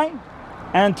sky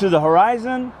and to the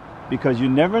horizon, because you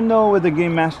never know where the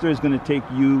Game Master is going to take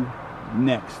you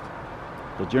next.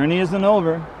 The journey isn't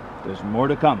over. There's more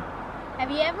to come.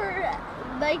 Have you ever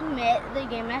met the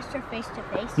Game Master face to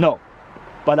face? No,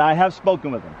 but I have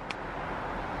spoken with him.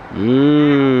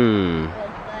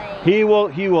 He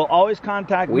will always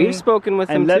contact me. We've spoken with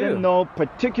him and let too. him know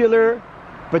particulars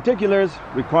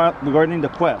regarding the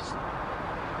quest.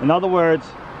 In other words,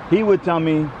 he would tell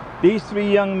me, these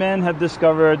three young men have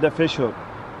discovered the fish hook.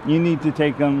 You need to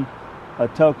take them a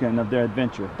token of their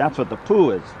adventure. That's what the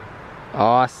poo is.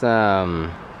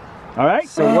 Awesome. All right?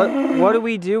 So what do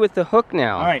we do with the hook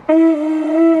now? All right.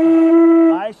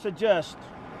 I suggest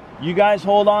you guys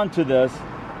hold on to this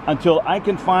until I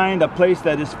can find a place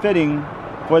that is fitting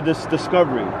for this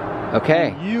discovery.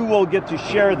 Okay. And you will get to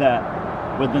share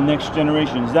that with the next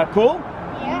generation. Is that cool?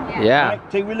 Yeah. All right,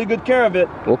 take really good care of it.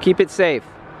 We'll keep it safe.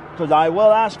 Because I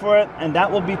will ask for it, and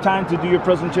that will be time to do your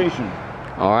presentation.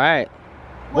 All right.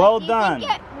 Well do done. You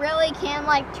think it really can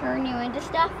turn you into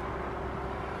stuff?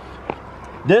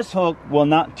 This hook will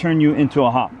not turn you into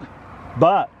a hawk,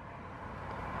 but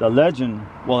the legend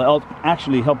will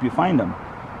actually help you find them.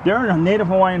 There are native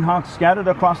Hawaiian hawks scattered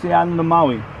across the island of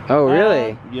Maui. Oh,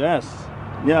 really? Yes,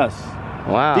 yes.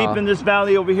 Wow. Deep in this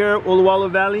valley over here, Uluwatu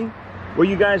Valley, where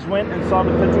you guys went and saw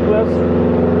the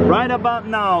petroglyphs, right about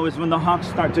now is when the hawks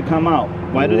start to come out.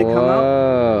 Why do they come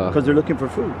out? Because they're looking for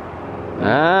food.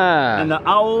 Ah. And the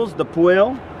owls, the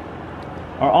puel,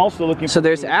 are also looking for So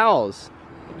there's food. owls.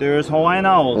 There's Hawaiian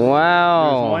owls.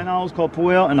 Wow. There's Hawaiian owls called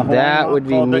puel and a Hawaiian That owl would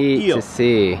be called the neat eel. to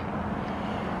see.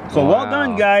 So well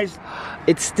done, guys.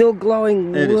 It's still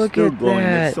glowing. It is Look still at glowing.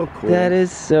 that. It's so cool. That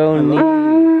is so I neat.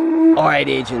 love All right,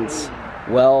 agents.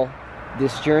 Well,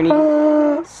 this journey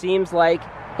seems like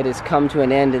it has come to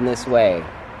an end in this way.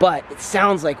 But it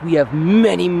sounds like we have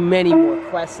many, many more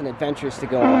quests and adventures to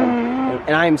go on.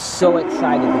 And I am so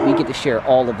excited that we get to share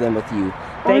all of them with you.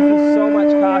 Thank you so much,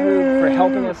 Kahu, for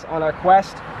helping us on our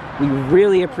quest. We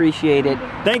really appreciate it.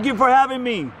 Thank you for having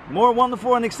me. More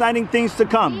wonderful and exciting things to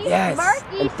come. Yes.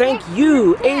 And thank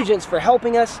you, agents, for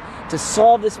helping us to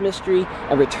solve this mystery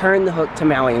and return the hook to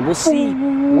Maui. And we'll see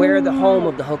where the home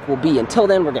of the hook will be. Until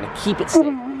then, we're going to keep it safe.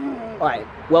 All right.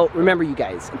 Well, remember, you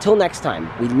guys, until next time,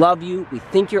 we love you, we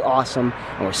think you're awesome,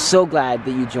 and we're so glad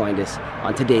that you joined us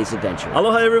on today's adventure.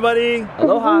 Aloha, everybody.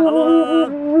 Aloha.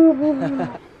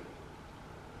 Aloha.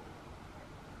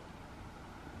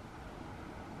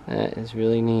 That is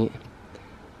really neat.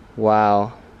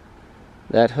 Wow.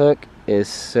 That hook is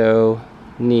so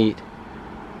neat.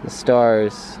 The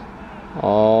stars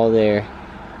all there.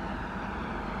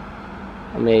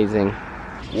 Amazing.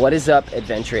 What is up,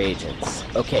 adventure agents?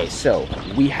 Okay, so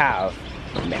we have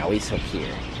Maui's hook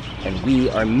here, and we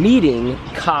are meeting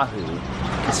Kahu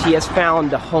because he has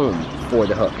found the home for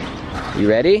the hook. You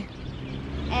ready?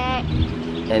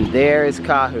 And there is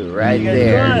Kahu right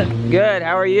there. Good.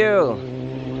 How are you?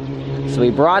 So we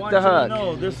brought the hook.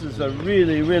 No, this is a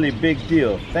really, really big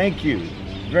deal. Thank you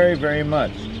very, very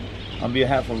much. On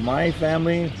behalf of my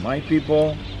family, my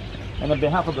people, and on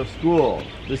behalf of the school,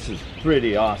 this is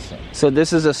pretty awesome. So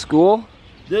this is a school?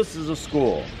 This is a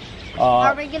school.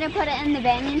 Are we gonna put it in the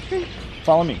banyan tree?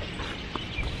 Follow me.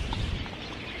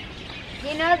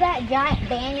 You know that giant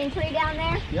banyan tree down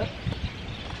there? Yep.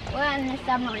 We're in the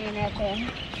submarine right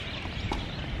there.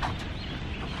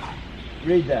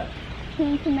 Read that.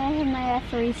 King Kamehameha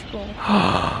III School.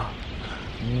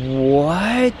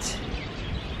 What?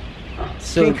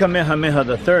 So King Kamehameha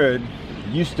III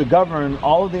used to govern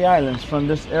all of the islands from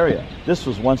this area. This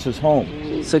was once his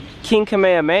home. So King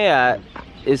Kamehameha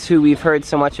is who we've heard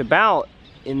so much about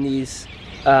in these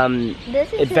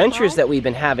adventures that we've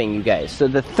been having, you guys. So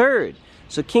the third.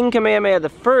 So King Kamehameha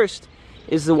I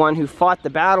is the one who fought the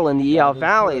battle in the Iao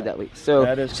Valley. So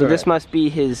this must be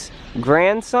his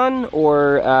grandson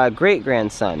or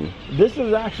great-grandson. This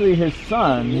is actually his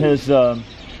son.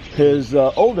 His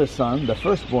oldest son, the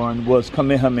firstborn, was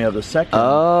Kamehameha II.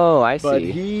 Oh, I see. But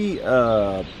he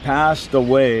passed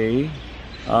away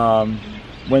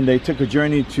when they took a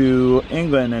journey to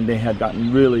England and they had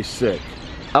gotten really sick.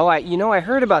 Oh, I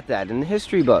heard about that in the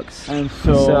history books. And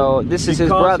so this is his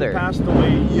brother. Because he passed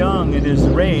away young in his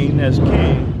reign as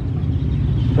king,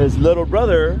 his little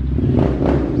brother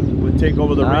would take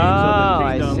over the reins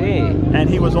of the kingdom. I see. And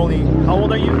he was only, how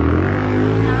old are you?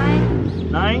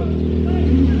 9.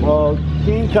 9? Well,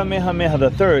 King Kamehameha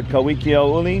III,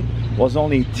 Kawikiauli, was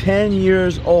only 10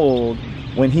 years old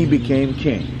when he became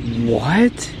king.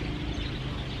 What?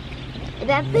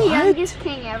 That's the youngest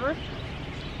king ever.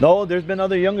 No, there's been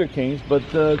other younger kings, but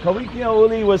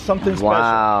Kawikiauli was something special.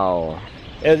 Wow.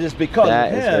 It is because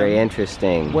that of is him, very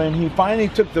interesting. When he finally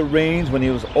took the reins, when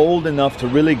he was old enough to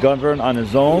really govern on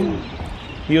his own,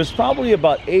 he was probably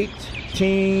about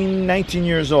 18, 19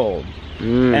 years old.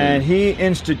 And he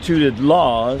instituted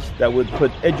laws that would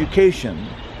put education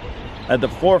at the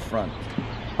forefront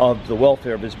of the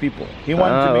welfare of his people. He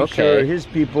wanted to make sure his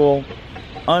people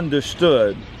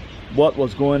understood what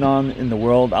was going on in the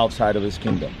world outside of his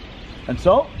kingdom. And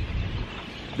so,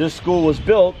 this school was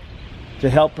built to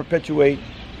help perpetuate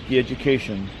the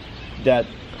education that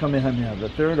Kamehameha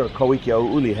III or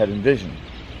Kawikiauli had envisioned.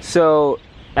 So,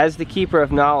 as the keeper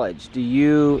of knowledge, do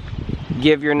you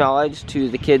give your knowledge to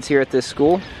the kids here at this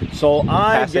school? So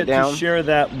I get to share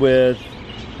that with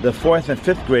the 4th and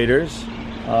 5th graders.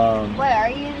 Wait, are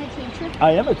you the teacher?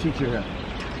 I am a teacher here.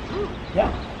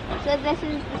 Yeah. So this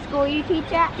is the school you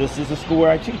teach at? This is the school where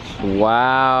I teach.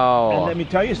 Wow. And let me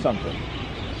tell you something.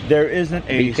 There isn't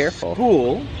a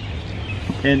school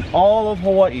in all of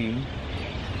Hawaii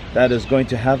that is going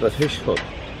to have a fish hook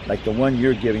like the one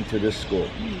you're giving to this school.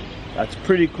 That's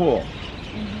pretty cool.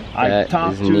 I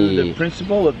talked to the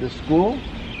principal of this school,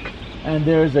 and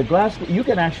there's a glass, you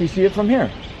can actually see it from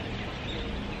here.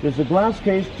 There's a glass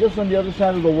case just on the other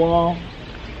side of the wall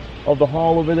of the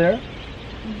hall over there.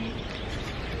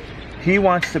 He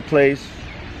wants to place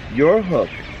your hook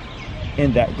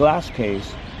in that glass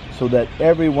case so that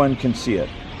everyone can see it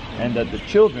and that the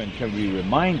children can be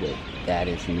reminded That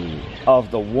is neat.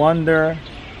 of the wonder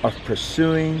of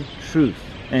pursuing truth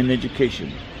and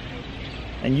education.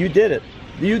 And you did it.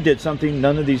 You did something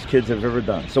none of these kids have ever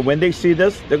done. So when they see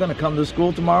this, they're going to come to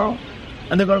school tomorrow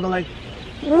and they're going to go like,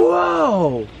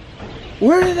 whoa,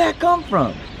 where did that come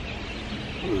from?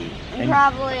 And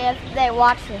probably if they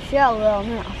watch the show, they'll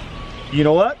know. You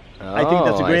know what? I think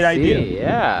that's a great idea.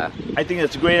 Yeah. I think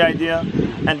that's a great idea.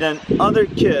 And then other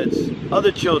kids,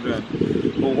 other children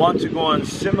who want to go on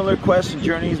similar quests and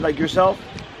journeys like yourself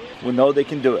will know they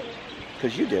can do it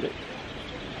because you did it.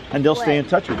 And they'll stay in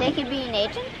touch with you. They could be an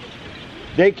agent?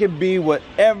 They can be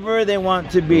whatever they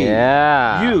want to be.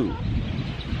 Yeah. You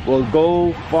will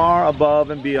go far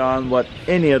above and beyond what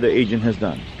any other agent has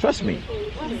done. Trust me.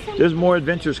 There's more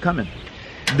adventures coming.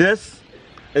 This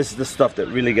is the stuff that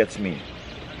really gets me.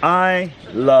 I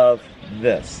love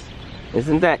this.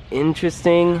 Isn't that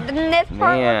interesting? And this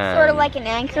part looks sort of like an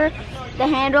anchor. The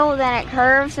handle, then it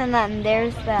curves, and then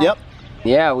there's the... Yep.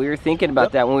 Yeah, we were thinking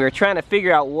about that when we were trying to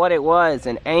figure out what it was.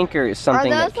 An anchor is something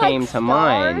that came to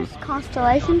mind.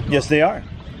 Constellation? Yes, they are.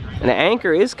 And an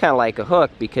anchor is kind of like a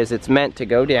hook because it's meant to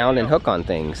go down and hook on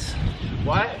things.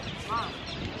 What?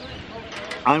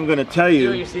 I'm going to tell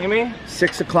you, You see me?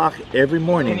 6 o'clock every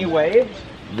morning, Any waves?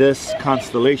 this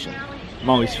constellation,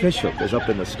 Maui'S fish hook, is up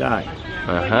in the sky.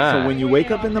 So when you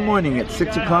wake up in the morning at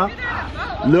 6 o'clock,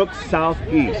 look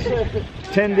southeast,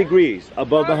 10 degrees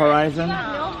above the horizon,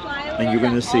 and you're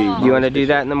going to see. You want to do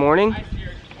that in the morning?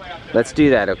 Let's do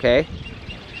that, okay?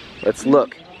 Let's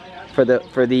look for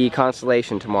the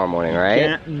constellation tomorrow morning, right?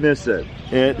 Can't miss it.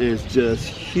 It is just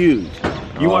huge.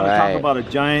 You want to talk about a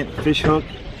giant fish hook?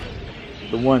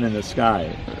 The one in the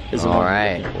sky is the one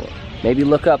we're looking for. Maybe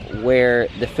look up where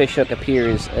the fish hook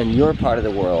appears in your part of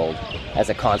the world as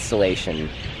a constellation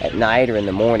at night or in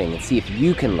the morning and see if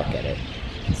you can look at it.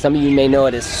 Some of you may know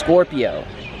it as Scorpio,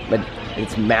 but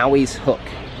it's Maui's hook.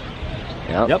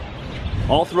 Yep.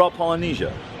 All throughout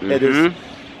Polynesia. It is.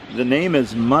 The name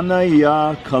is Maui'S.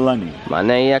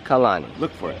 Maui'S.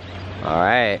 Look for it. All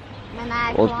right.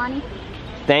 Maui'S.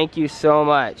 Thank you so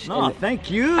much. No, thank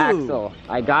you. Axel,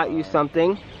 I got you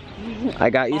something. I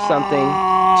got you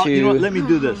something to you know what, let me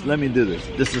do this. Let me do this.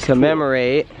 This is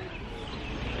commemorate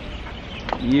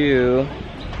you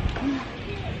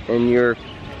and your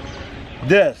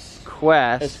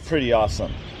quest. It's pretty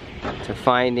awesome. To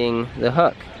finding the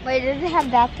hook. Wait, does it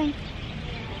have that thing?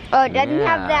 Oh, it doesn't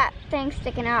have that thing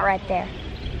sticking out right there.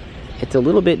 It's a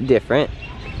little bit different.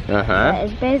 Yeah,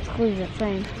 it's basically the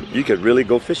same. You could really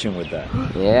go fishing with that.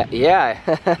 Yeah.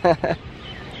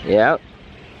 Yep.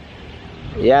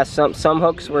 Yeah, some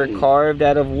hooks were carved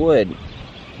out of wood.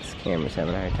 This camera's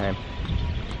having a hard time.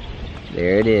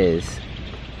 There it is.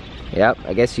 Yep,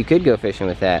 I guess you could go fishing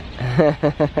with that.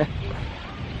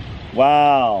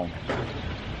 Wow.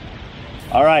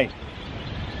 All right.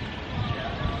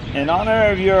 In honor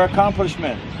of your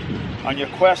accomplishment on your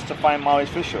quest to find Maui'S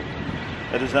fish hook,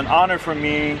 it is an honor for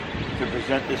me to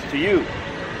present this to you.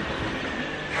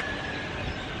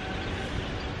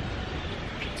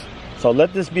 So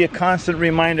let this be a constant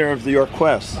reminder of your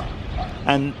quest.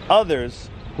 And others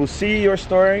who see your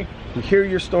story, who hear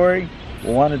your story,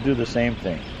 will want to do the same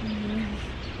thing.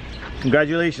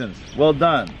 Congratulations. Well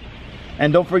done.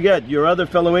 And don't forget, your other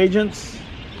fellow agents,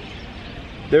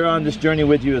 they're on this journey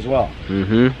with you as well.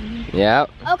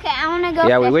 Yep. Okay, I want to go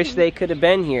Yeah, fishing. we wish they could have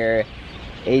been here.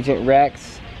 Agent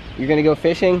Rex, you're going to go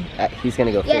fishing? He's going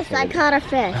to go fishing. Yes, I caught a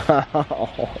fish.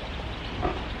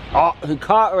 Oh, he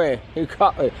caught me. He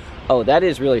caught me. Oh, that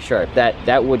is really sharp.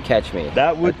 That would catch me.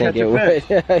 That would catch a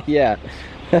fish. Yeah.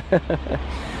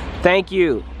 Thank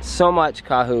you so much,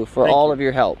 Kahu, for all of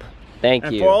your help. Thank you.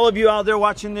 And for all of you out there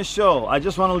watching this show, I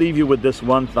just want to leave you with this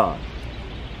one thought.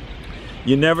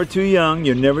 You're never too young,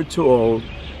 you're never too old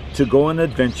to go on an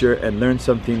adventure and learn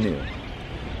something new.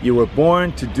 You were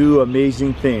born to do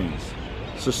amazing things.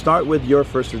 So start with your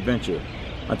first adventure.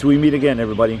 Until we meet again,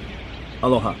 everybody.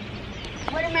 Aloha.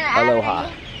 Wait a minute.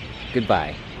 Aloha.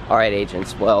 Goodbye. All right,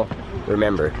 agents. Well,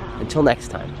 remember, until next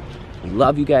time, we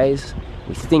love you guys.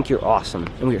 We think you're awesome,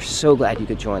 and we are so glad you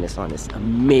could join us on this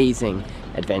amazing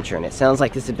adventure. And it sounds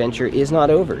like this adventure is not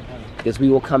over, because we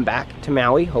will come back to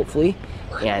Maui, hopefully,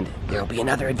 and there will be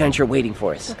another adventure waiting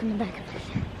for us. Look in the back of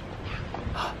it.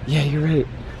 Yeah, you're right.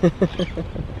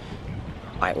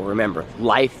 All right, well, remember,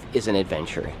 life is an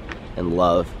adventure, and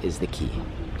love is the key.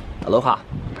 Aloha.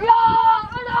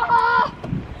 Aloha!